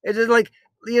it. It's just like,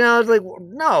 it's like,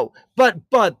 no, but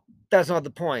that's not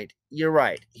the point. You're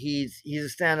right. He's a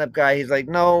stand-up guy. He's like,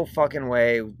 no fucking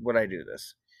way would I do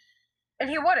this. And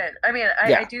he wouldn't. I mean,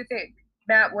 I do think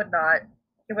Matt would not.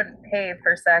 He wouldn't pay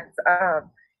for sex.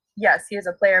 Yes, he is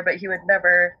a player, but he would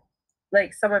never,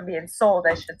 like someone being sold,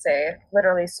 I should say,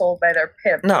 literally sold by their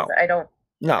pimp. No. I don't.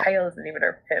 No. Kyle isn't even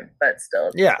her pimp, but still,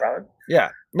 it's wrong.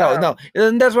 Yeah. No.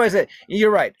 And that's why I said,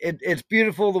 you're right. It's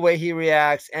beautiful the way he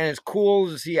reacts, and it's cool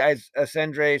to see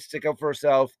Ascendre stick up for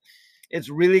herself. It's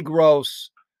really gross,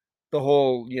 the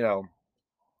whole,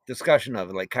 discussion of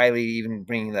it, like Kylie even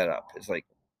bringing that up. It's like,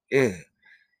 ew.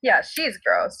 Yeah, she's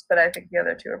gross, but I think the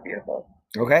other two are beautiful.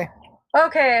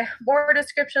 Okay, more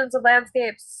descriptions of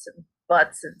landscapes,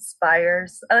 butts and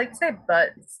spires. I like to say butt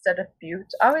instead of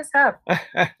butte. I always have. It's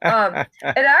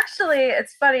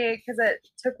funny because it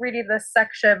took reading this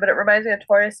section, but it reminds me of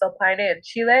Torres del Paine in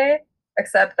Chile,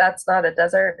 except that's not a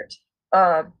desert.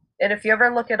 And if you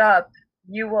ever look it up,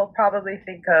 you will probably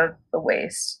think of the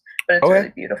waste, but it's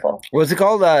really beautiful. What's it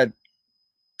called?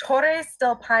 Torres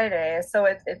del Paine, so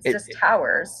it's just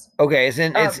towers. Okay, it's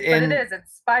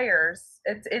spires.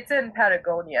 It's in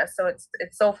Patagonia, so it's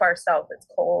so far south it's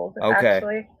cold. Okay.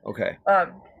 Actually. Okay.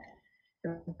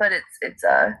 But it's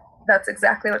that's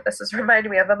exactly what this is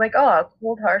reminding me of. I'm like, oh,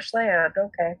 cold, harsh land.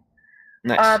 Okay.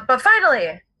 Nice. But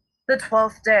finally, the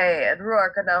 12th day, and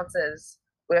Rhuarc announces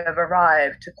we have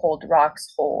arrived to Cold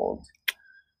Rock's hold.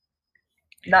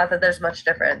 Not that there's much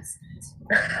difference.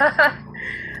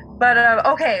 But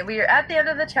okay, we are at the end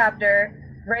of the chapter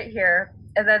right here,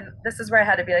 and then this is where I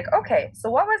had to be like, okay,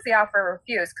 so what was the offer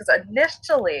refused? Because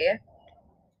initially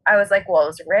I was like, well, it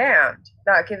was Rand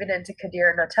not giving in to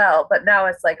Kadir and Natel, but now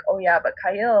it's like, oh yeah, but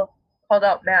Kyle called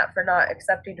out Matt for not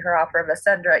accepting her offer of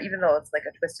Ascendra, even though it's like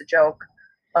a twisted joke.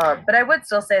 But I would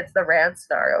still say it's the Rand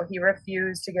scenario. He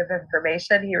refused to give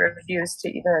information. He refused to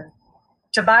even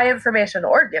to buy information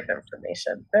or give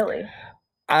information, really.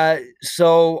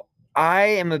 So I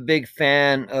am a big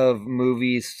fan of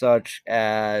movies such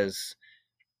as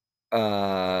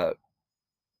like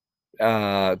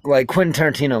Quentin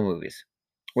Tarantino movies,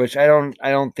 which I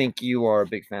don't think you are a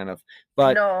big fan of.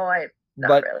 But no,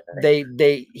 not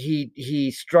really.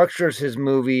 He structures his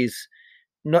movies.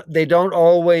 No, they don't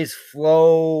always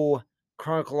flow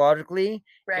chronologically,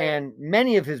 right. And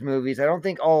many of his movies, I don't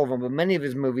think all of them, but many of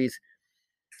his movies,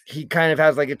 he kind of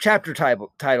has like a chapter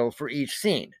title for each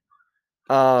scene.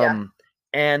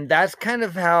 And that's kind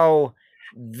of how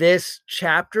this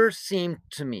chapter seemed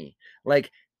to me.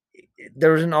 Like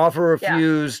there was an offer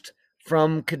refused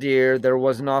from Kadir. There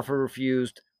was an offer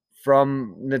refused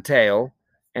from Natal,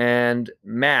 and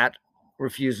Matt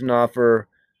refused an offer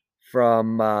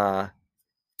from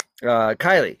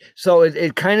Kylie. So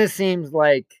it kind of seems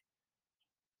like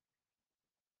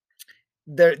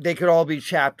they could all be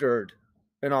chaptered.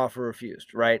 An offer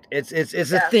refused, right? It's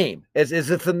a theme. It's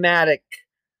a thematic.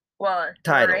 Well,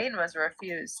 title. Moiraine was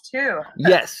refused too.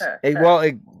 Yes. But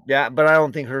I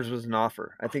don't think hers was an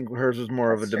offer. I think hers was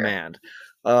more of a demand.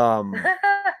 Oh,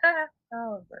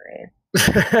 Moiraine.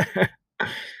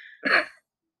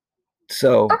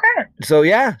 So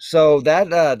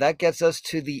that gets us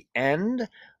to the end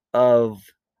of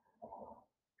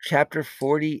chapter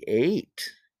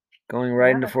 48, going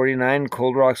right into 49,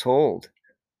 Cold Rock's Hold.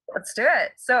 Let's do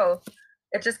it. So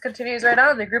it just continues right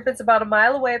on. The group is about a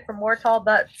mile away from more tall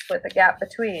butts with a gap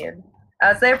between.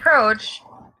 As they approach,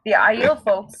 the Aiel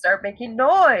folks start making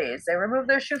noise. They remove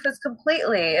their shufas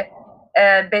completely,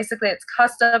 and basically it's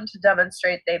custom to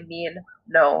demonstrate they mean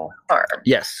no harm.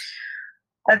 Yes.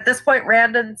 At this point,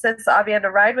 Rand insists Aviendha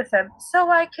to ride with him, so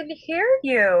I can hear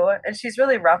you. And she's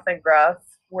really rough and gruff,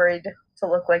 worried to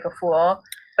look like a fool.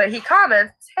 But he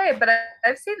comments, hey, but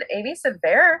I've seen Amy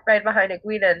Sinclair ride behind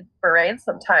Egwene and Moiraine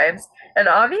sometimes. And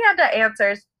Aviendha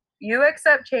answers, you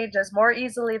accept changes more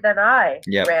easily than I,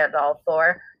 Rand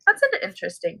al'Thor. That's an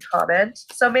interesting comment.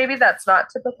 So maybe that's not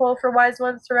typical for wise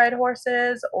ones to ride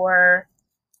horses, or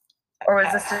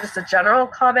was this just a general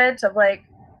comment of like,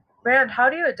 Rand, how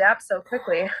do you adapt so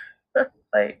quickly?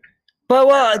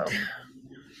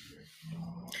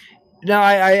 No,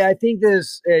 I think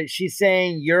this. She's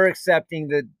saying you're accepting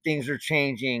that things are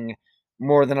changing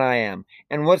more than I am.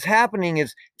 And what's happening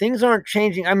is things aren't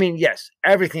changing. I mean, yes,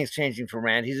 everything's changing for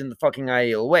Rand. He's in the fucking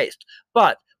Aiel Waste.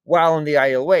 But while in the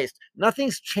Aiel Waste,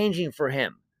 nothing's changing for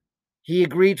him. He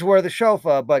agreed to wear the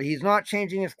shofa, but he's not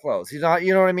changing his clothes. He's not,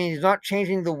 you know what I mean? He's not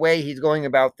changing the way he's going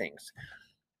about things.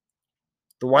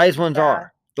 The wise ones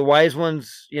are. The wise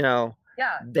ones, you know,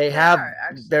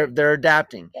 they're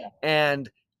adapting. Yeah. And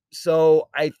so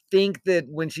I think that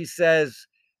when she says,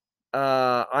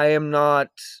 I am not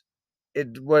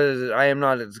I am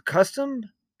not as accustomed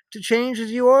to change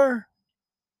as you are.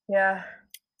 Yeah.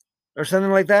 Or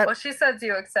something like that. Well, she says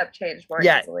you accept change more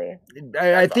easily.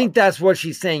 I think that's what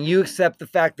she's saying. You accept the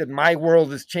fact that my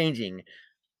world is changing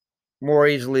more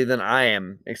easily than I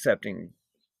am accepting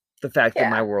the fact that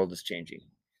my world is changing.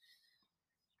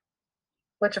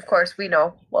 Which, of course, we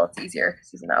know. Well, it's easier because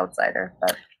he's an outsider.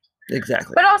 But...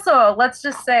 Exactly. But also, let's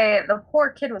just say the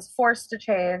poor kid was forced to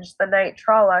change the night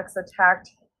Trollocs attacked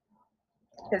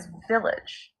his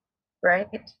village, right?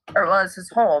 Or was his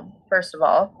home, first of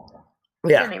all. He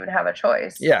didn't even have a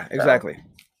choice. Yeah, exactly.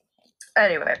 So.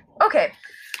 Anyway, okay.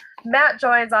 Mat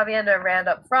joins Aviendha and Rand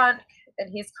up front,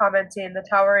 and he's commenting the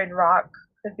towering rock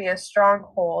could be a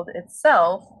stronghold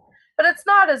itself, but it's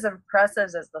not as impressive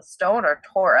as the stone or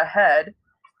Tor ahead.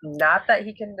 Not that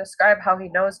he can describe how he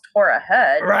knows Tor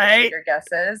ahead. Right. Your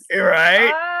guesses.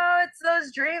 Right. Oh, it's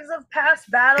those dreams of past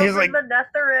battles in the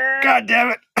Netheril. God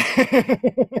damn it.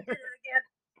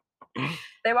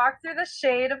 They walk through the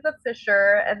shade of the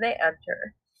fissure and they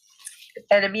enter.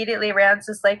 And immediately Rand's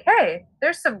just like, hey,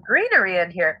 there's some greenery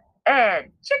in here.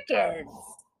 And chickens.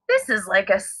 This is like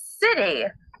a city.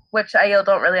 Which Aiel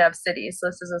don't really have cities, so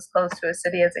this is as close to a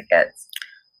city as it gets.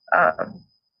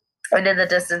 And in the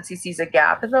distance, he sees a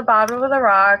gap in the bottom of the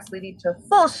rocks, leading to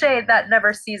full shade that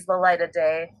never sees the light of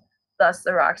day. Thus,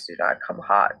 the rocks do not come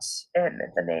hot, and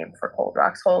the name for cold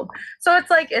rocks hold. So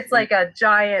it's like a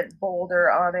giant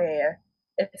boulder on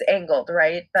it's angled,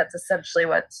 right? That's essentially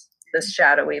what this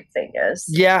shadowy thing is.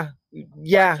 Yeah.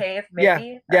 Cave,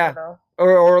 maybe? Yeah. I don't know.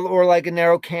 Or like a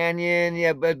narrow canyon.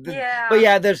 Yeah, but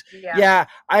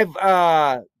I've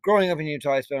growing up in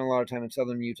Utah, I spent a lot of time in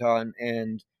southern Utah,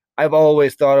 and I've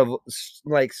always thought of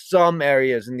like some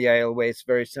areas in the Aiel Waste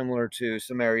very similar to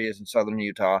some areas in southern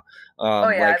Utah.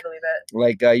 I believe it.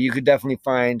 Like you could definitely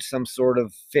find some sort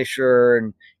of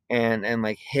fissure and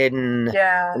like hidden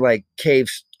like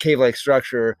cave-like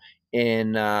structure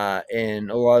in a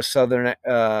lot of southern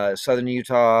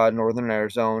Utah, northern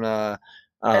Arizona.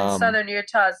 And southern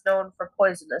Utah is known for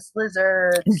poisonous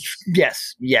lizards.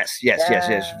 Yes.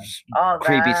 All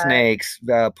creepy that. Snakes,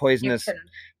 poisonous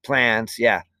plants.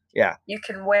 Yeah. You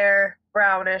can wear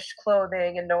brownish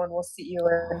clothing and no one will see you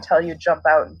until you jump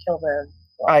out and kill them.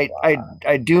 Blah, blah.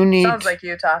 I do need. Sounds like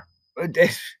Utah.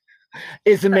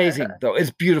 It's amazing though.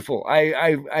 It's beautiful.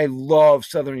 I love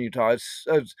southern Utah.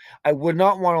 I would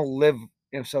not want to live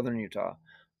in southern Utah,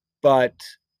 but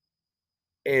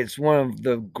it's one of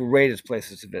the greatest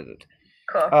places to visit.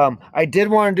 Cool. I did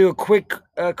want to do a quick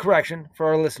correction for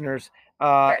our listeners.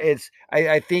 It's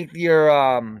I think your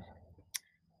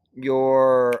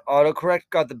autocorrect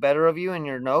got the better of you in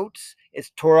your notes.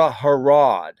 It's Torah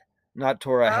Harad, not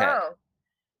Torah Head. Oh.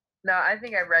 No, I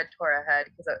think I read Torah Head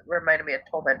because it reminded me of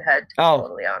Tolman Head, to be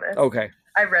totally honest. Okay.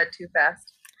 I read too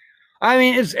fast. I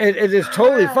mean, it is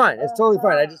totally fine. It's totally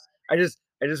fine. I just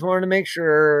wanted to make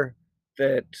sure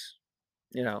that,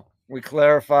 you know, we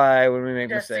clarify when we make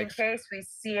mistakes. Just in case we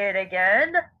see it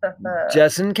again.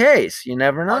 Just in case. You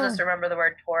never know. I'll just remember the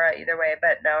word Torah either way,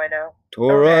 but now I know.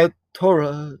 Torah, okay.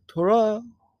 Torah.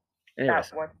 Anyways.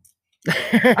 That one.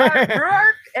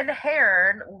 Rourke and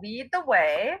Heron lead the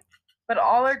way, but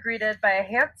all are greeted by a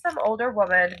handsome older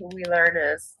woman who we learn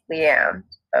is Lian.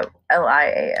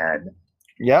 Lian.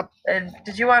 Yep. And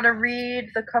did you want to read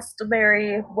the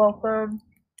customary welcome?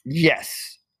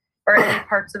 Yes. Or any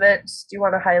parts of it? Do you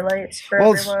want to highlight for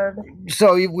everyone?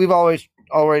 So we've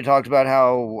already talked about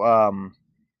how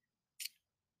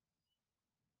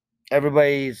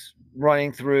everybody's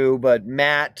running through, but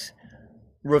Rand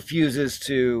refuses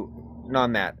to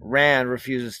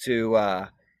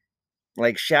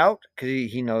like shout because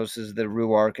he notices that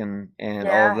Rhuarc and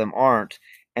all of them aren't.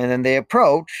 And then they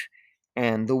approach,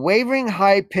 and the wavering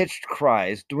high-pitched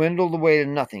cries dwindled away to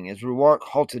nothing as Rhuarc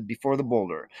halted before the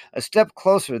boulder, a step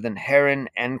closer than Heron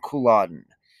and Culloden.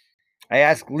 I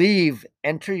ask leave,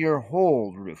 enter your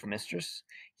hold, Roof Mistress,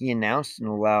 he announced in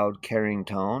a loud, carrying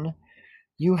tone.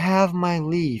 You have my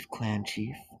leave, clan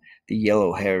chief, the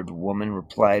yellow-haired woman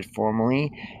replied formally,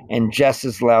 and just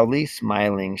as loudly,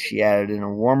 smiling, she added in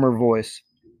a warmer voice,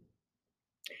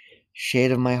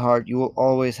 Shade of my heart, you will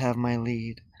always have my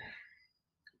leave.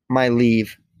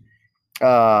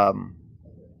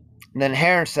 And then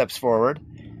Heron steps forward.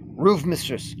 Roof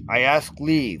mistress, I ask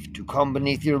leave to come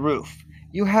beneath your roof.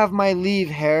 You have my leave,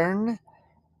 Heron.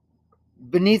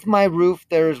 Beneath my roof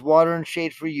there is water and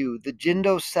shade for you. The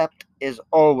Jindo Sept is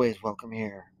always welcome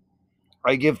here.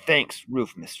 I give thanks,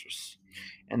 roof mistress.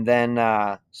 And then,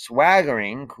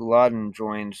 swaggering, Culloden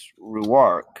joins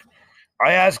Ruark.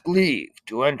 I ask leave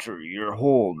to enter your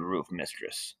hold, roof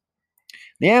mistress.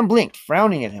 Leanne blinked,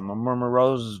 frowning at him. A murmur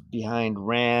rose behind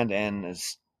Rand and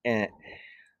an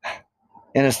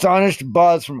astonished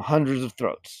buzz from hundreds of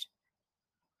throats.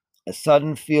 A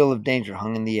sudden feel of danger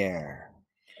hung in the air.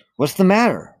 What's the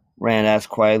matter? Rand asked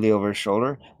quietly over his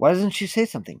shoulder. Why doesn't she say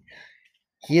something?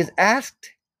 He is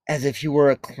asked as if he were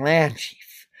a clan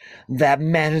chief. That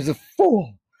man is a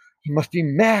fool. He must be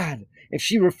mad. If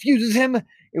she refuses him,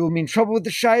 it will mean trouble with the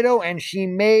Shido, and she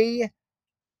may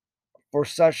for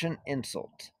such an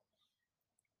insult.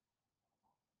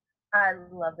 I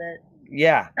love it.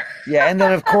 Yeah. And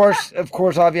then of course,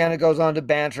 Aviana goes on to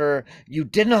banter. You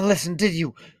did not listen, did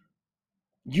you?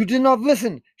 You did not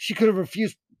listen. She could have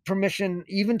refused permission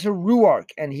even to Ruark,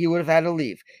 and he would have had to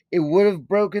leave. It would have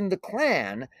broken the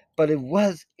clan, but it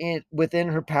was within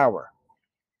her power.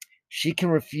 She can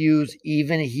refuse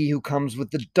even he who comes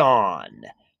with the dawn,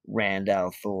 Rand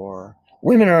al'Thor.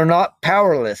 Women are not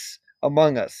powerless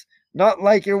among us. Not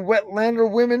like your wetlander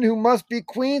women who must be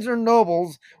queens or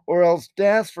nobles, or else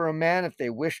dance for a man if they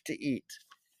wish to eat.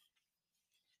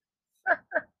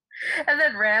 And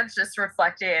then Rand's just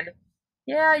reflecting,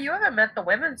 yeah, you haven't met the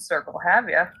women's circle, have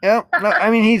you? Yeah, no,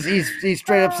 I mean, he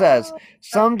straight up says,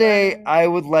 someday I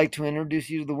would like to introduce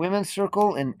you to the women's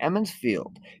circle in Emond's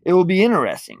Field. It will be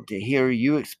interesting to hear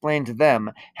you explain to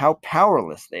them how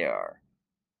powerless they are.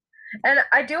 And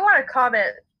I do want to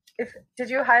comment, did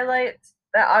you highlight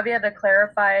that Aviana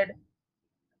clarified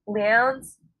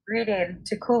Leanne's greeting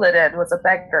to Couladin was a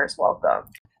beggar's welcome?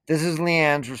 This is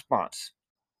Leanne's response.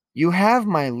 You have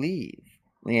my leave,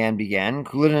 Leanne began.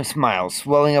 Couladin smiled,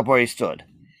 swelling up where he stood.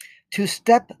 To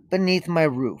step beneath my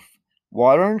roof.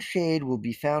 Water and shade will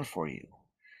be found for you.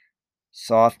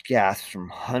 Soft gasps from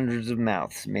hundreds of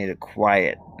mouths made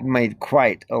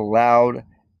quite a loud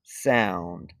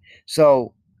sound.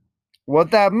 So,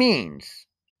 what that means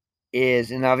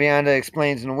is, and Aviana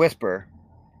explains in a whisper,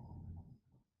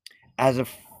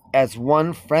 as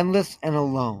one friendless and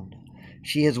alone,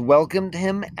 she has welcomed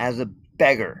him as a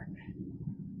beggar.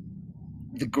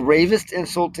 The gravest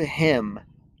insult to him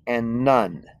and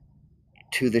none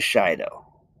to the Shido.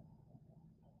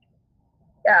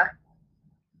 Yeah.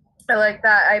 I like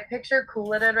that. I picture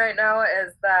Couladin right now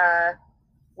as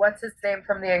what's his name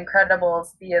from The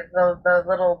Incredibles, the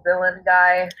little villain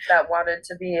guy that wanted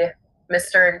to be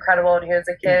Mr. Incredible when he was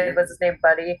a kid. Was his name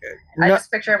Buddy? No. I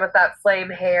just picture him with that flame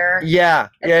hair. Yeah.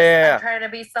 I'm trying to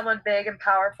be someone big and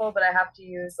powerful, but I have to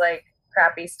use like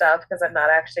crappy stuff because I'm not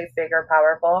actually big or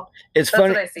powerful. That's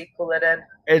funny. What I see Couladin.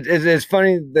 It's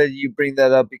funny that you bring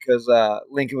that up because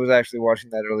Lincoln was actually watching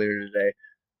that earlier today.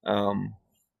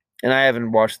 And I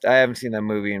haven't seen that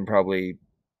movie in probably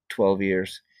 12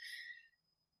 years.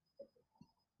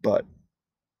 But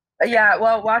yeah,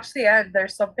 well, watch the end.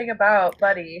 There's something about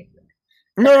Buddy.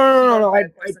 No.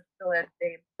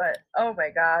 But oh my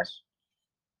gosh,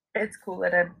 it's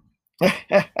Couladin. What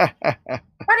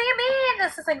do you mean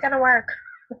this isn't gonna work?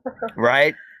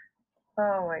 Right.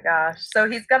 Oh my gosh. So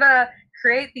he's gonna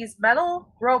create these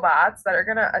metal robots that are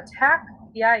gonna attack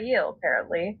the Aiel,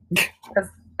 apparently, because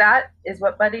that is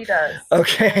what Buddy does.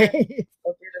 Okay.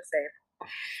 We'll do the same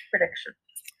prediction.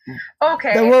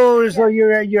 Okay. So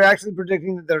you're actually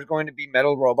predicting that there's going to be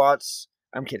metal robots?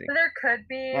 I'm kidding. There could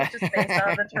be, just based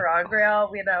on the ter'angreal.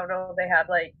 We don't know. They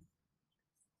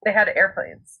had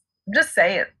airplanes. I'm just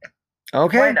saying.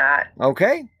 Okay. Why not?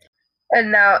 Okay.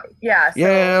 And now, yeah.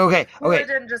 So okay.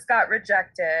 Couladin just got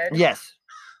rejected. Yes.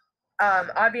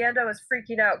 Avienda was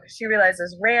freaking out because she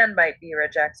realizes Rand might be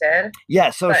rejected.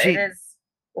 Yeah, so it is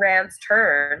Rand's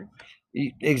turn.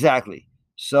 Exactly.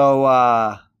 So,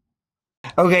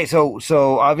 okay, so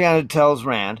Aviana tells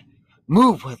Rand,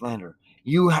 move, Wetlander.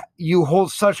 You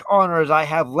hold such honor as I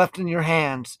have left in your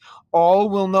hands. All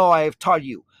will know I have taught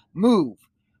you. Move.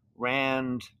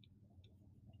 Rand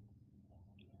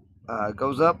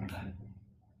goes up.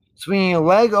 Swinging a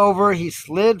leg over, he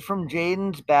slid from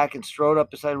Jaden's back and strode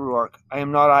up beside Ruark. I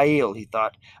am not Aiel, he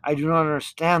thought. I do not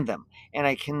understand them, and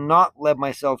I cannot let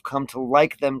myself come to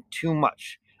like them too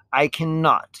much. I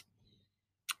cannot.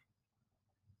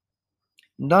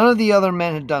 None of the other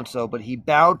men had done so, but he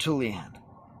bowed to Leanne.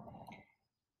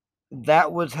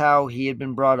 That was how he had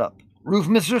been brought up. Roof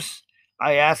mistress,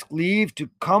 I ask leave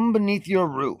to come beneath your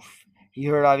roof. He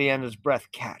heard Aviana's breath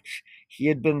catch. He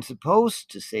had been supposed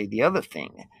to say the other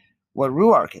thing. what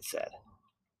Ruark had said.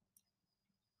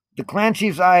 The clan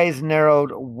chief's eyes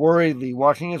narrowed worriedly,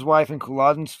 watching his wife, and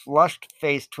Culloden's flushed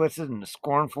face twisted in a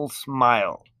scornful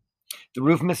smile. The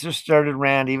roof mistress stared at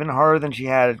Rand even harder than she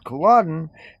had at Culloden,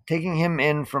 taking him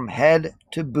in from head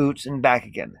to boots and back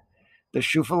again, the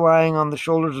shufa lying on the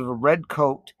shoulders of a red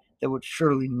coat that would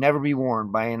surely never be worn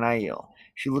by an Aiel.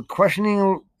 She looked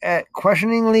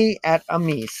questioningly at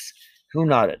Amis, who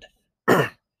nodded.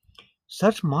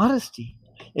 Such modesty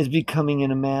is becoming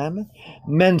in a man.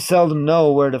 Men seldom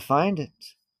know where to find it.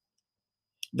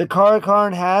 The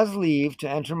Karakarn has leave to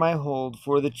enter my hold,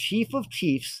 for the chief of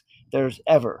chiefs there's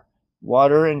ever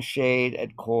water and shade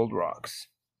at Cold Rocks.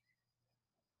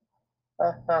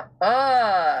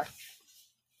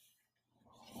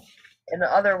 In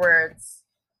other words,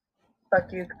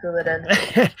 fuck you, Couladin.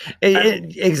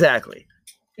 Exactly.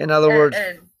 In other words,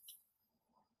 and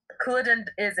Couladin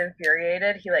is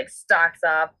infuriated. He like stalks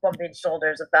off, bumping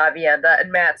shoulders with Avienda,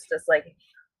 and Matt's just like,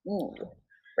 ooh,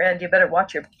 Rand, you better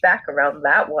watch your back around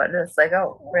that one. And it's like,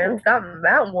 oh, Rand's gotten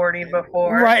that warning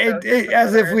before. Right, so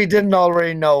as if we didn't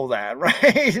already know that, right?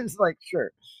 It's like,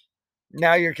 sure.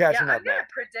 Now you're catching up. I'm going to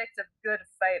predict a good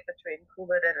fight between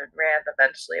Couladin and Rand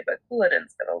eventually, but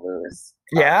Couladin's going to lose.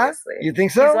 Yeah? Obviously. You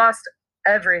think so? He's lost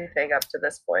everything up to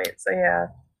this point, so yeah.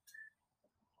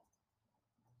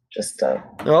 Just,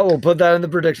 well, we'll put that in the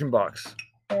prediction box.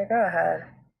 Yeah, go ahead.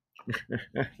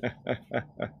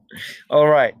 All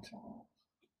right.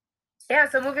 Yeah,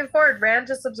 so moving forward, Rand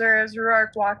just observes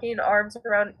Ruark walking, arms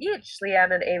around each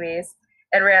Leanne and Amy's.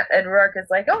 And Ruark is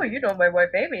like, oh, you know my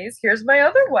wife Amy's. Here's my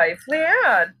other wife,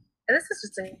 Leanne. And this is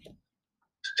just a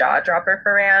jaw dropper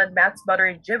for Rand. Matt's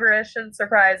muttering gibberish in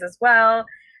surprise as well.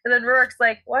 And then Ruark's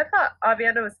like, well, I thought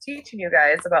Avienda was teaching you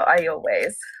guys about Aiel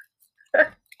ways.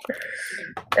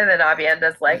 And then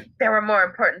Avienda's like, there were more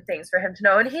important things for him to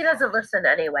know, and he doesn't listen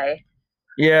anyway.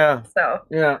 Yeah. So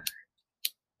yeah.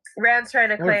 Rand's trying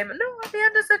to claim, no,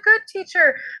 Avienda's a good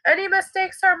teacher. Any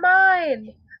mistakes are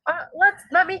mine.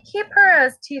 Let me keep her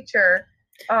as teacher.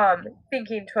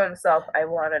 Thinking to himself, I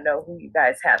want to know who you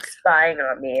guys have spying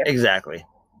on me. Exactly.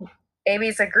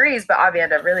 Amy's agrees, but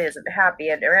Avienda really isn't happy,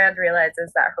 and Rand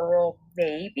realizes that her role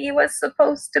maybe was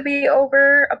supposed to be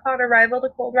over upon arrival to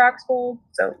Cold Rock's Hold.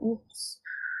 So, oops.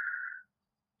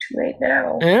 Too late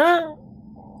now. Yeah.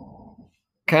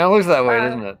 Kind of looks that way,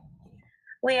 doesn't it?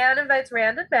 Leanne invites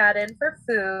Rand and Matt in for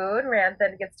food. Rand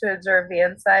then gets to observe the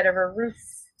inside of her roof,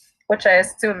 which I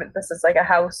assume this is like a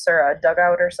house or a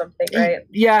dugout or something, right?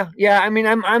 Yeah. I mean,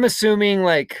 I'm assuming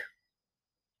like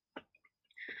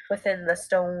within the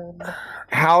stone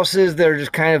houses that are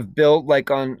just kind of built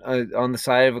like on the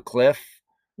side of a cliff.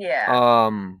 Yeah.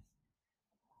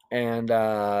 And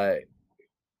I'm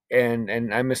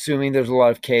assuming there's a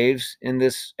lot of caves in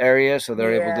this area, so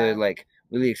they're able to like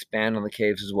really expand on the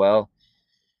caves as well.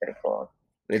 Pretty cool.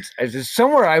 It's just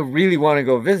somewhere I really want to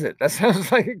go visit. That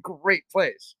sounds like a great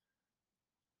place.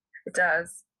 It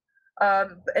does.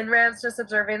 And Rand's just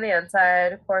observing the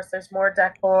inside. Of course, there's more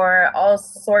decor, all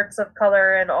sorts of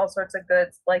color and all sorts of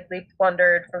goods likely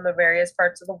plundered from the various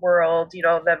parts of the world. You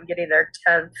know, them getting their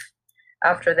 10th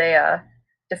after they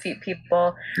defeat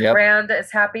people. Yep. Rand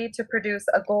is happy to produce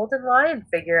a golden lion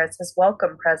figure as his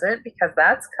welcome present because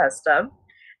that's custom.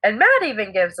 And Matt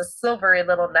even gives a silvery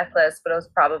little necklace, but it was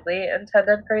probably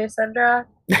intended for Ysendra.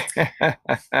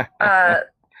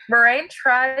 Moraine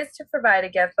tries to provide a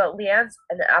gift, but Leanne's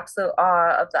in absolute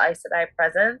awe of the Aes Sedai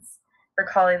presence,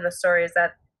 recalling the stories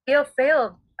that Gale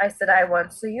failed Aes Sedai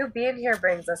once, so you being here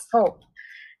brings us hope.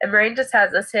 And Moraine just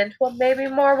has this hint, well, maybe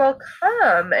more will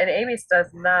come. And Amy's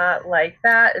does not like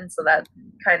that, and so that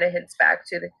kind of hints back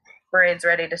to Moraine's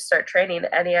ready to start training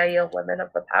any Aiel women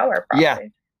of the power,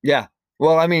 probably. Yeah.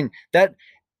 Well, I mean, that's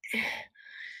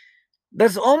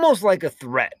almost like a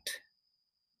threat,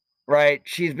 right?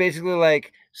 She's basically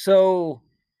like, so,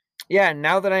 yeah,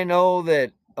 now that I know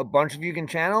that a bunch of you can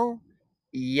channel,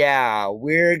 yeah,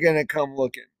 we're going to come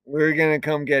looking. We're going to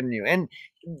come getting you. And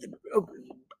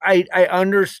I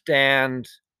understand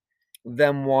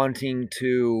them wanting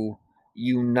to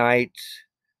unite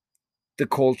the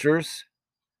cultures.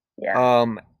 Yeah.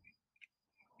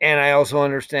 And I also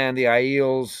understand the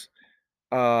Aiel's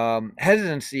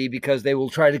hesitancy because they will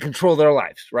try to control their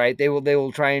lives, right? They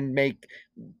will try and make,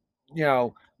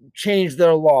 change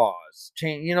their laws,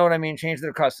 change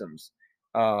their customs.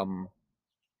 Once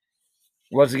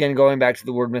again, going back to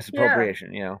the word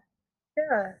misappropriation, Yeah.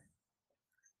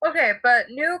 Okay, but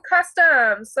new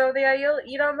customs. So the Aiel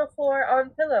eat on the floor on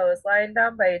pillows, lying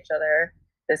down by each other.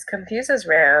 This confuses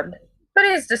Rand, but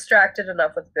he's distracted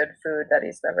enough with good food that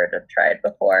he's never tried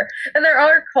before. And there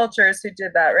are cultures who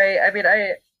did that, right? I mean,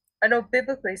 I know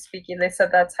biblically speaking, they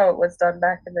said that's how it was done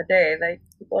back in the day. Like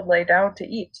people would lay down to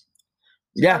eat.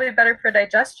 It's Yeah. probably better for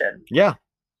digestion. Yeah.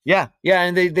 Yeah. Yeah.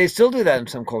 And they still do that in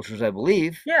some cultures, I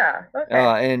believe. Yeah. Okay.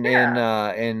 And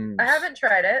I haven't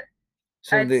tried it.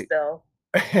 so I'd still.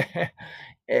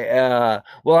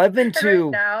 well, I've been to.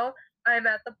 Right now, I'm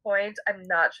at the point I'm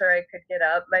not sure I could get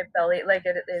up. My belly, like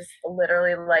it is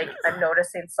literally like I'm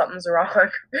noticing something's wrong.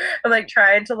 I'm like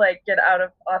trying to like get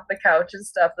off the couch and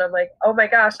stuff, and I'm like, oh my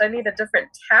gosh, I need a different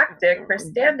tactic for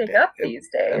standing up these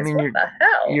days. I mean, what the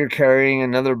hell? You're carrying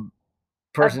another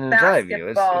person inside of you.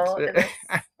 It's in the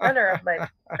center of my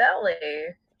belly.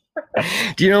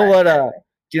 Do you know what?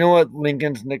 Do you know what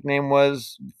Lincoln's nickname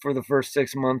was for the first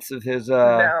 6 months of his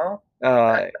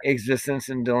existence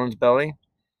in Dylan's belly?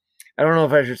 I don't know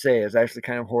if I should say it. It's actually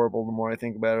kind of horrible the more I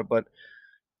think about it, but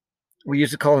we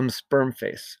used to call him Sperm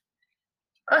Face.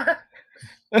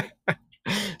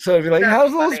 So it'd be like,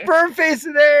 how's little Sperm Face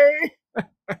today?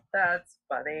 That's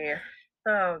funny.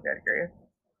 Oh, good grief.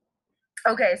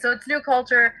 Okay, so it's new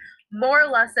culture, more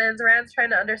lessons. Rand's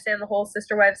trying to understand the whole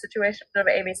sister wife situation of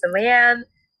Amys and Leanne,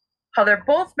 how they're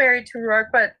both married to Rhuarc,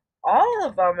 but all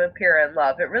of them appear in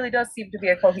love. It really does seem to be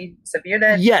a cohesive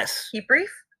unit. Yes. He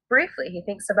briefly he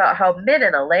thinks about how Min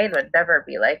and Elaine would never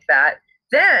be like that.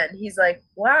 Then he's like,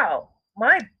 wow,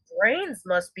 my brains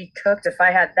must be cooked if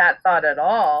I had that thought at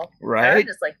all. Right. And I'm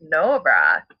just like, no,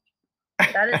 brah.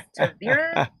 That is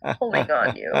Tavira pulling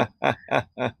on you.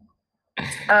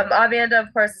 Avienda,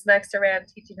 of course, is next to Rand,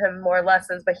 teaching him more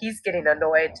lessons, but he's getting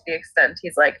annoyed to the extent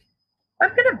he's like, I'm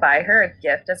going to buy her a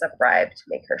gift as a bribe to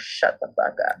make her shut the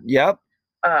fuck up. Yep.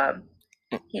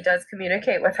 He does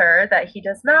communicate with her that he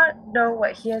does not know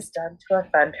what he has done to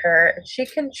offend her, and she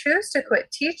can choose to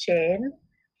quit teaching,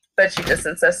 but she just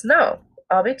insists, no,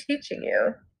 I'll be teaching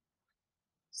you.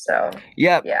 So,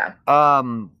 yep. Yeah.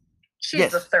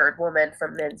 She's the third woman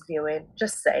from Min's viewing,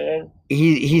 just saying.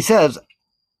 He says,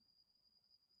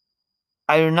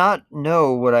 I do not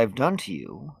know what I've done to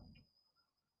you,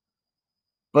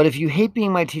 but if you hate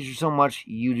being my teacher so much,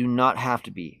 you do not have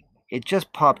to be. It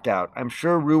just popped out. I'm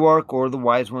sure Rhuarc or the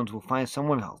Wise Ones will find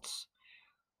someone else.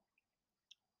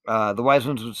 The Wise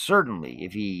Ones would certainly,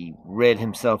 if he rid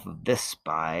himself of this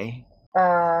spy.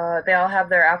 They all have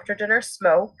their after-dinner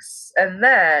smokes, and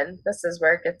then, this is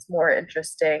where it gets more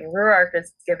interesting, Rhuarc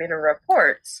is giving a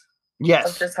report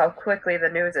of just how quickly the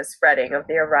news is spreading of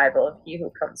the arrival of He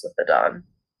Who Comes with the Dawn.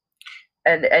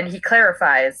 And he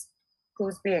clarifies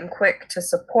who's being quick to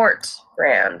support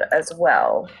Rand as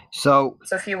well. So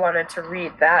if you wanted to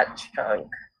read that chunk.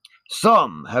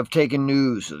 Some have taken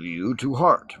news of you to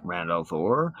heart, Rand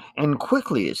al'Thor, and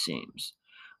quickly it seems.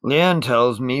 Leanne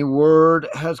tells me word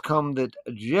has come that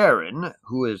Jaren,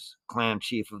 who is clan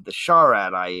chief of the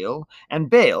Sharad Aiel,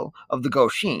 and Bael of the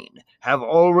Goshin have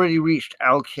already reached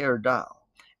Alcair Dal.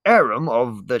 Aram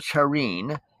of the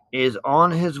Charine is on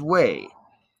his way.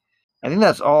 I think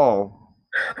that's all.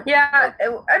 Yeah,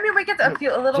 I mean, we get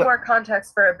a little more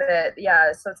context for a bit.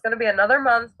 Yeah, so it's going to be another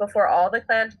month before all the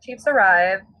clan chiefs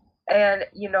arrive. And,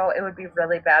 you know, it would be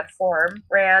really bad form,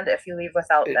 Rand, if you leave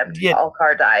without them to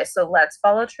Alcair die. So let's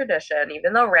follow tradition,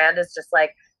 even though Rand is just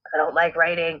like, I don't like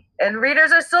writing. And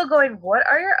readers are still going, what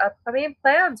are your upcoming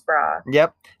plans, brah?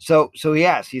 Yep. So he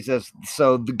asks, he says,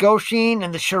 so the Goshin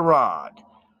and the Sharad,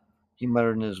 he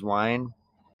muttered in his whine,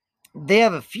 they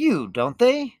have a feud, don't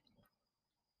they?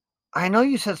 I know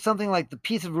you said something like the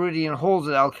piece of Viridian holds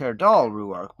at Alcair Dal,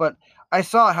 Rhuarc, but I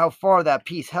saw how far that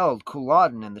piece held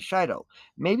Couladin and the Shido.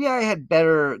 Maybe I had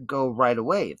better go right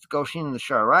away. If the Goshin and the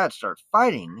Sharad start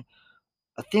fighting,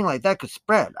 a thing like that could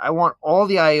spread. I want all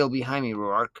the Aiel behind me,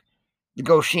 Rhuarc. The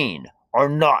Goshin are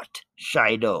not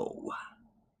Shido.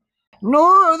 Nor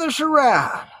are the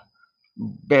Sharad.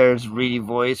 Bear's reedy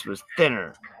voice was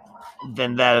thinner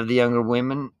than that of the younger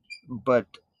women, but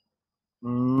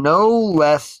no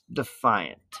less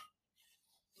defiant.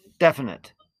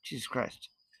 Definite. Jesus Christ.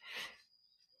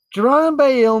 Jaren and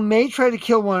Bael may try to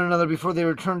kill one another before they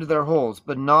return to their holes,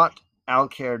 but not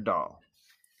Alcair Dal.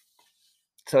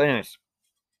 So anyways.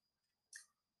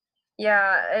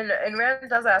 Yeah, and Rand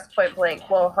does ask point blank,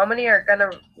 well, how many are going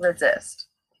to resist?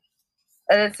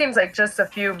 And it seems like just a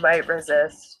few might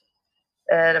resist.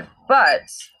 But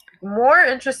more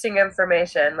interesting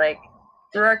information, like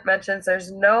Rhuarc mentions there's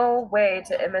no way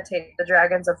to imitate the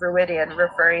dragons of Rhuidean,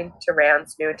 referring to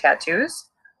Rand's new tattoos,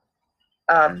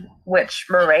 which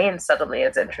Moraine suddenly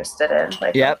is interested in.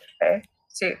 Like, yep. Okay.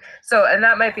 So, and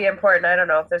that might be important. I don't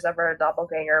know if there's ever a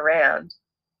doppelganger Rand.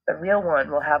 The real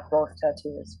one will have both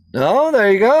tattoos. Oh,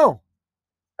 there you go.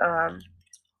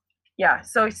 Yeah.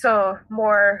 So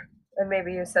more, and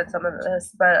maybe you said some of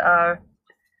this, but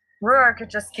Ruark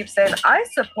just keeps saying, I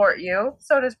support you.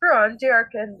 So does Bruin,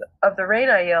 Dearkin of the Rain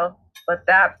Aiel. But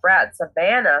that brat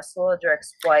Savannah,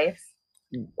 Suladric's wife,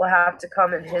 will have to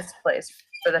come in his place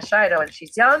for the Shido. And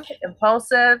she's young,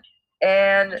 impulsive,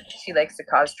 and she likes to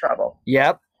cause trouble.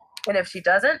 Yep. And if she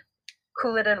doesn't,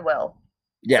 Couladin will.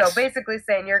 Yes. So basically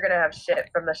saying you're going to have shit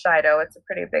from the Shido. It's a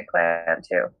pretty big clan,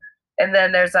 too. And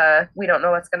then there's we don't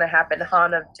know what's going to happen.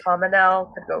 Han of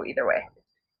Tomanel could go either way.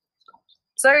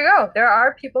 So there you go. There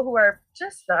are people who are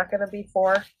just not going to be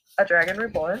for a Dragon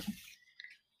Reborn.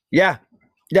 Yeah.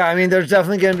 Yeah, I mean, there's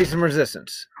definitely going to be some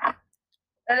resistance.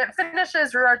 And it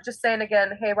finishes Ruark just saying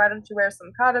again, hey, why don't you wear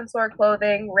some cotton sword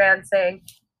clothing? Rand saying,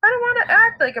 I don't want to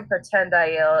act like a pretend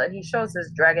Aiel. And he shows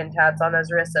his dragon tats on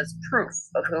his wrist as proof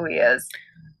of who he is.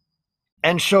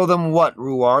 And show them what,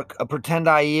 Ruark? A pretend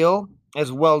Aiel? As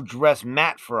well dressed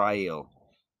mat for Aiel.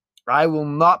 I will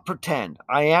not pretend.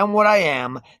 I am what I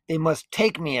am. They must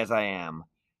take me as I am.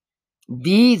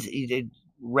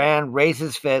 Rand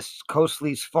raises fists, coat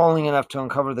sleeves falling enough to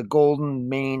uncover the golden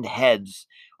maned heads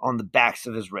on the backs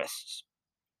of his wrists.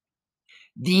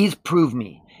 These prove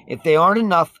me. If they aren't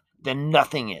enough, then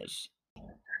nothing is.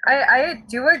 I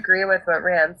do agree with what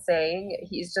Rand's saying.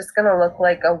 He's just going to look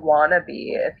like a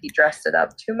wannabe if he dressed it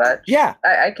up too much. Yeah.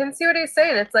 I can see what he's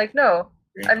saying. It's like, no,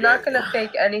 I'm not going to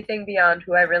fake anything beyond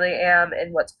who I really am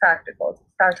and what's practical. It's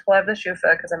practical I have the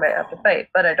Shufa because I might have to fight,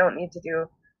 but I don't need to do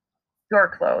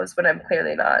your clothes when I'm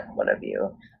clearly not one of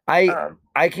you.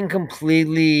 I can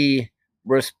completely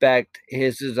respect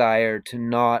his desire to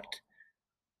not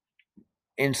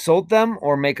insult them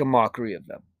or make a mockery of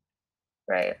them.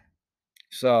 Right.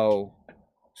 So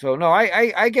no,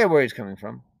 I get where he's coming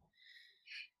from.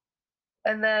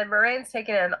 And then Moiraine's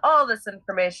taking in all this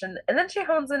information, and then she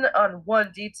hones in on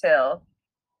one detail.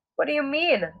 What do you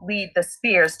mean, lead the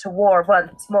spears to war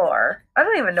once more? I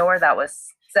don't even know where that was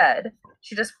said.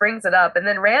 She just brings it up, and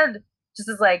then Rand just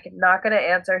is like, not going to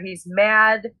answer. He's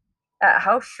mad at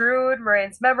how shrewd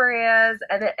Moiraine's memory is,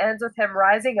 and it ends with him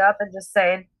rising up and just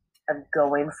saying, I'm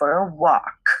going for a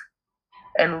walk,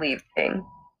 and leaving.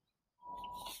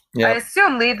 Yep. I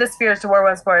assume lead the spears to war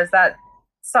once more. Is that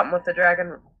something with the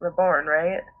Dragon Reborn,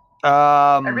 right?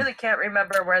 I really can't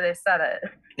remember where they said it.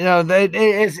 You know,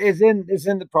 it's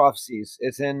in the prophecies.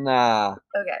 It's in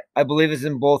okay. I believe it's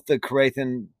in both the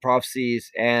Carathian prophecies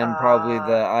and probably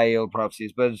the Aiel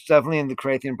prophecies, but it's definitely in the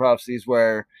Carathian prophecies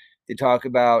where they talk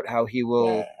about how he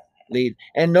will lead.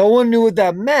 And no one knew what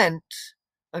that meant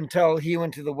until he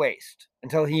went to the Waste,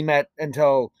 until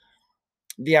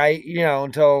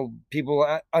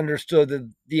people understood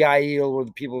that the Aiel were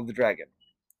the people of the dragon.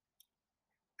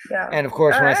 Yeah. And of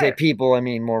course, when I say people, I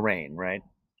mean Moiraine, right?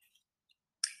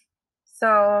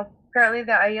 So apparently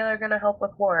the Aiel are going to help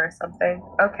with war or something.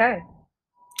 Okay.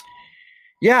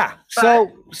 Yeah.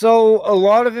 But, so a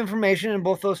lot of information in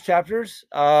both those chapters.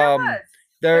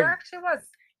 There actually was.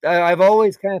 I've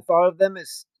always kind of thought of them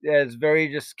as very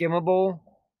just skimmable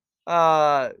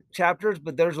chapters,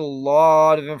 but there's a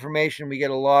lot of information. We get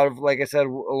a lot of, like I said, a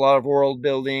lot of world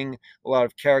building, a lot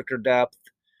of character depth.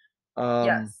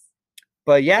 Yes.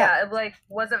 But yeah, it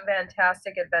wasn't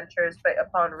fantastic adventures, but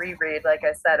upon reread, like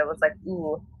I said, it was like,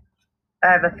 ooh, I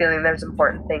have a feeling there's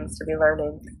important things to be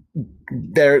learning.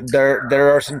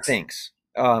 There are some things.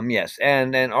 Yes,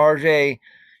 and RJ,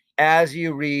 as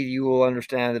you read, you will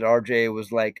understand that RJ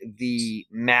was like the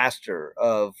master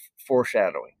of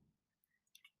foreshadowing.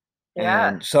 Yeah.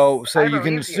 And so you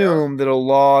can assume that a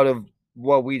lot of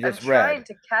what we just read. I'm trying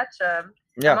to catch him.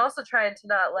 Yeah. I'm also trying to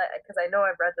not because I know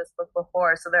I've read this book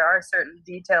before, so there are certain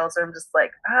details where I'm just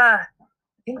like, I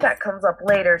think that comes up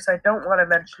later, so I don't want to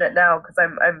mention it now because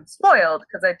I'm spoiled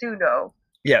because I do know.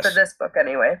 Yes. For this book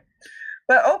anyway.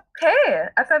 But okay,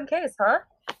 FMKs, huh?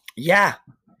 Yeah.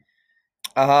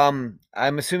 I'm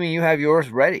assuming you have yours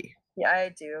ready. Yeah,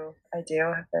 I do. I've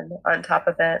been on top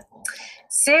of it.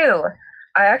 Sue,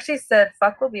 I actually said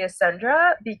fuck will be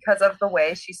Ascendra because of the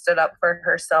way she stood up for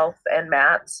herself and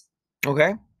Matt.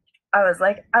 Okay. I was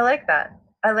like, I like that.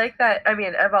 I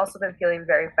mean, I've also been feeling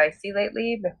very feisty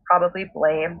lately. Probably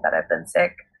blame that I've been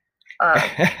sick.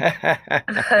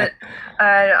 But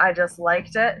I just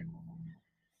liked it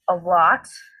a lot.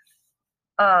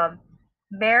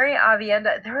 Mary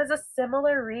Avienda, there was a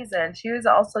similar reason. She was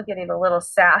also getting a little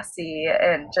sassy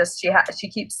and just she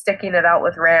keeps sticking it out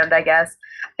with Rand, I guess.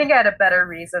 I think I had a better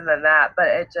reason than that, but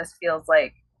it just feels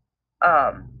like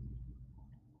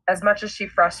as much as she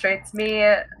frustrates me,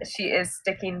 she is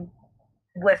sticking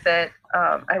with it.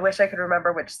 I wish I could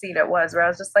remember which scene it was where I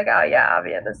was just like, oh yeah,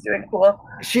 Avienda's doing cool.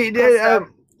 She did.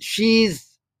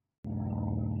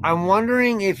 I'm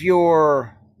wondering if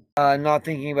you're not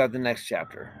thinking about the next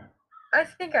chapter. I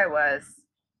think I was.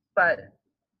 but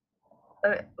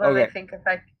let me Okay. think if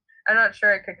I'm not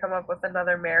sure I could come up with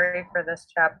another Mary for this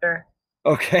chapter.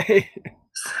 Okay.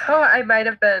 So I might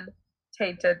have been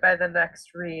tainted by the next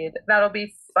read. That'll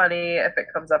be funny if it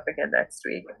comes up again next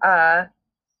week.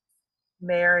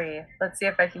 Mary. Let's see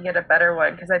if I can get a better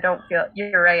one because I don't feel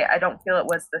you're right. I don't feel it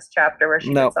was this chapter where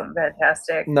she No. did something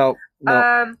fantastic. No.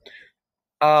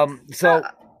 So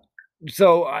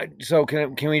uh,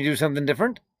 can we do something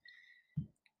different?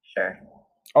 Sure.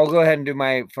 I'll go ahead and do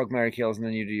my fuck, marry, kills, and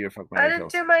then you do your fuck, marry, I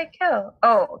kills. didn't do my kill.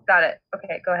 Oh, got it.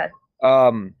 Okay, go ahead.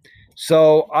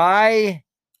 So I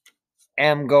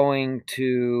am going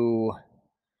to.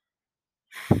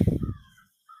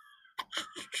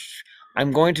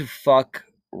 I'm going to fuck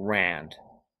Rand.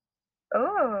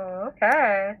 Oh,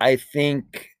 okay. I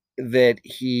think that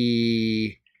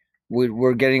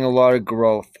we're getting a lot of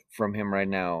growth from him right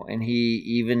now, and he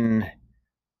even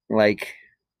like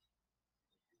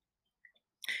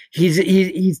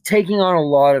he's taking on a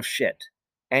lot of shit,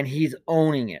 and he's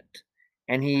owning it,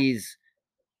 and he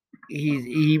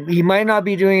might not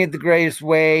be doing it the greatest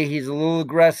way. He's a little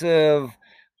aggressive,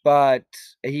 but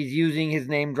he's using his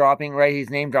name dropping, right? He's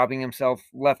name dropping himself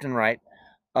left and right.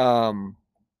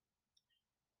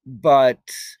 But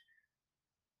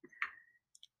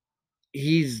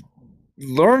he's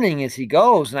learning as he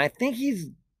goes, and I think he's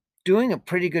doing a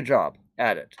pretty good job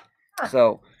at it.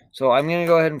 Huh. So I'm gonna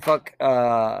go ahead and fuck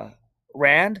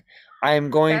Rand. I'm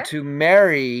going to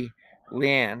marry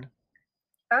Leanne.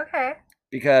 Okay.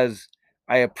 Because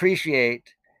I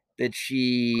appreciate that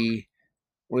she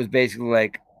was basically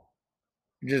like,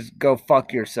 just go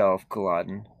fuck yourself,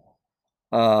 Culloden.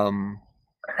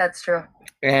 That's true.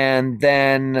 And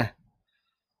then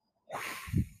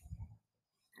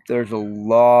there's a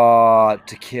lot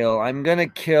to kill. I'm gonna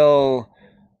kill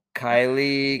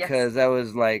Kylie because that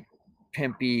was like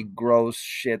pimpy, gross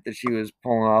shit that she was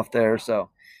pulling off there. So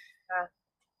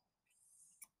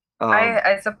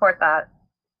I support that.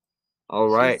 All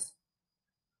right.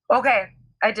 Okay,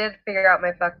 I did figure out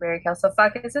my fuck, marry, kill. So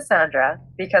fuck is Cassandra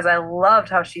because I loved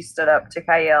how she stood up to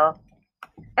Kyle.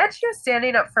 And she was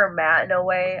standing up for Matt in a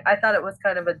way. I thought it was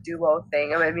kind of a duo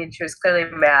thing. I mean, she was clearly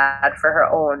mad for her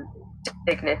own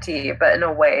dignity, but in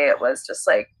a way it was just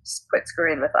like, just quit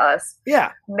screwing with us.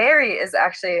 Yeah. Mary is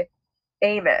actually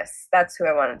Amos. That's who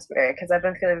I wanted to marry because I've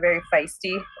been feeling very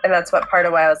feisty. And that's what part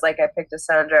of why I was like, I picked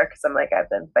Cassandra because I'm like, I've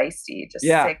been feisty, just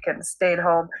sick and stayed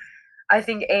home. I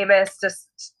think Amos just,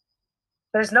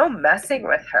 there's no messing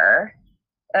with her.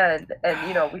 And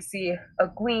you know, we see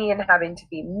Egwene having to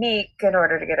be meek in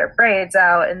order to get her braids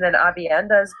out, and then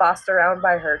Avienda is bossed around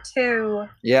by her too.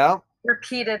 Yeah.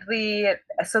 Repeatedly.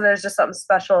 So there's just something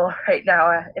special right now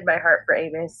in my heart for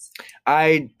Amos.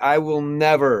 I will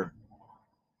never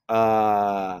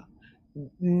there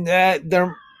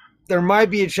might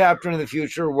be a chapter in the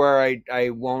future where I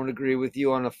won't agree with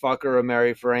you on a fuck or a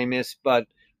marry for Amos, but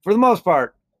for the most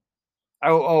part,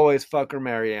 I will always fuck or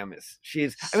marry Amos.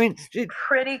 She's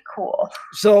pretty cool.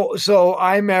 So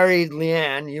I married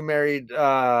Leanne. You married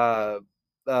Amos.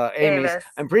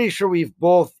 I'm pretty sure we've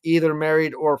both either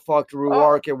married or fucked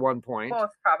Ruark at one point.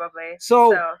 Both probably.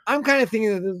 So I'm kind of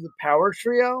thinking that this is the power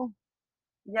trio.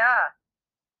 Yeah.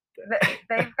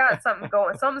 They've got something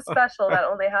going, something special that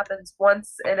only happens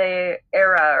once in a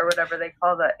era or whatever they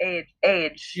call the age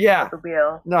of the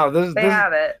wheel. No, they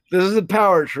have it. This is a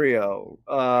power trio.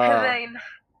 And then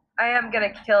I am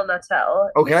gonna kill Natel.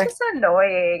 Okay. It's just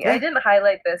annoying. I didn't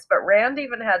highlight this, but Rand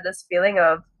even had this feeling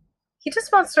of he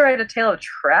just wants to write a tale of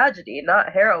tragedy,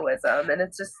 not heroism, and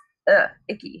it's just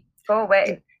icky. Go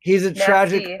away. He's a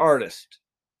tragic artist.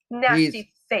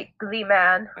 Nasty fake Glee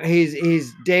man.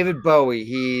 He's David Bowie.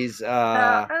 He's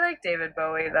I like David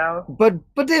Bowie though. But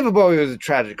David Bowie was a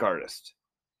tragic artist.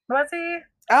 Was he?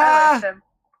 I liked him.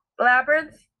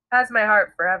 Labyrinth has my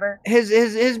heart forever.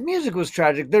 His music was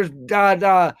tragic. There's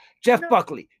Jeff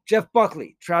Buckley. Jeff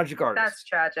Buckley, tragic artist. That's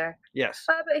tragic. Yes.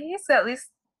 But he's at least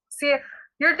see.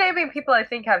 You're naming people I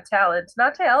think have talent.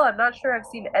 Natel, I'm not sure I've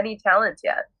seen any talent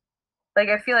yet. Like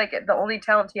I feel like the only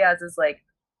talent he has is like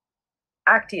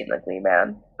acting like Glee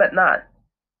Man, but not.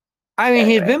 I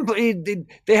mean,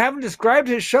 they haven't described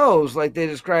his shows like they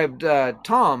described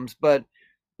Tom's, but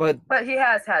he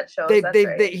has had shows.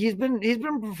 He's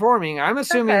been performing. I'm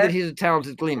assuming that he's a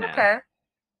talented Glee man. Okay.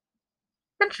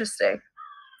 Interesting.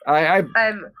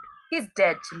 He's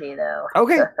dead to me though.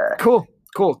 Okay. Cool.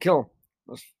 Kill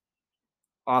him.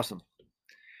 Awesome.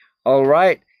 All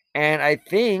right, and I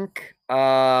think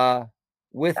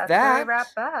with that's that, where we wrap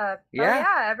up.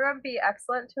 Yeah. Everyone be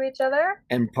excellent to each other.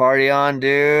 And party on,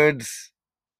 dudes.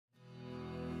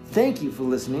 Thank you for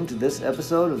listening to this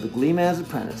episode of The Glee Man's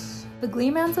Apprentice. The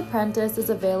Gleeman's Apprentice is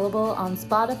available on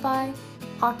Spotify,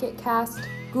 Pocket Cast,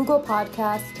 Google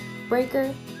Podcast,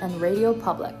 Breaker, and Radio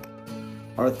Public.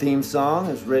 Our theme song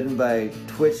is written by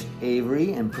Twitch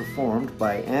Avery and performed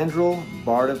by Andrew,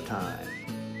 Bard of Time.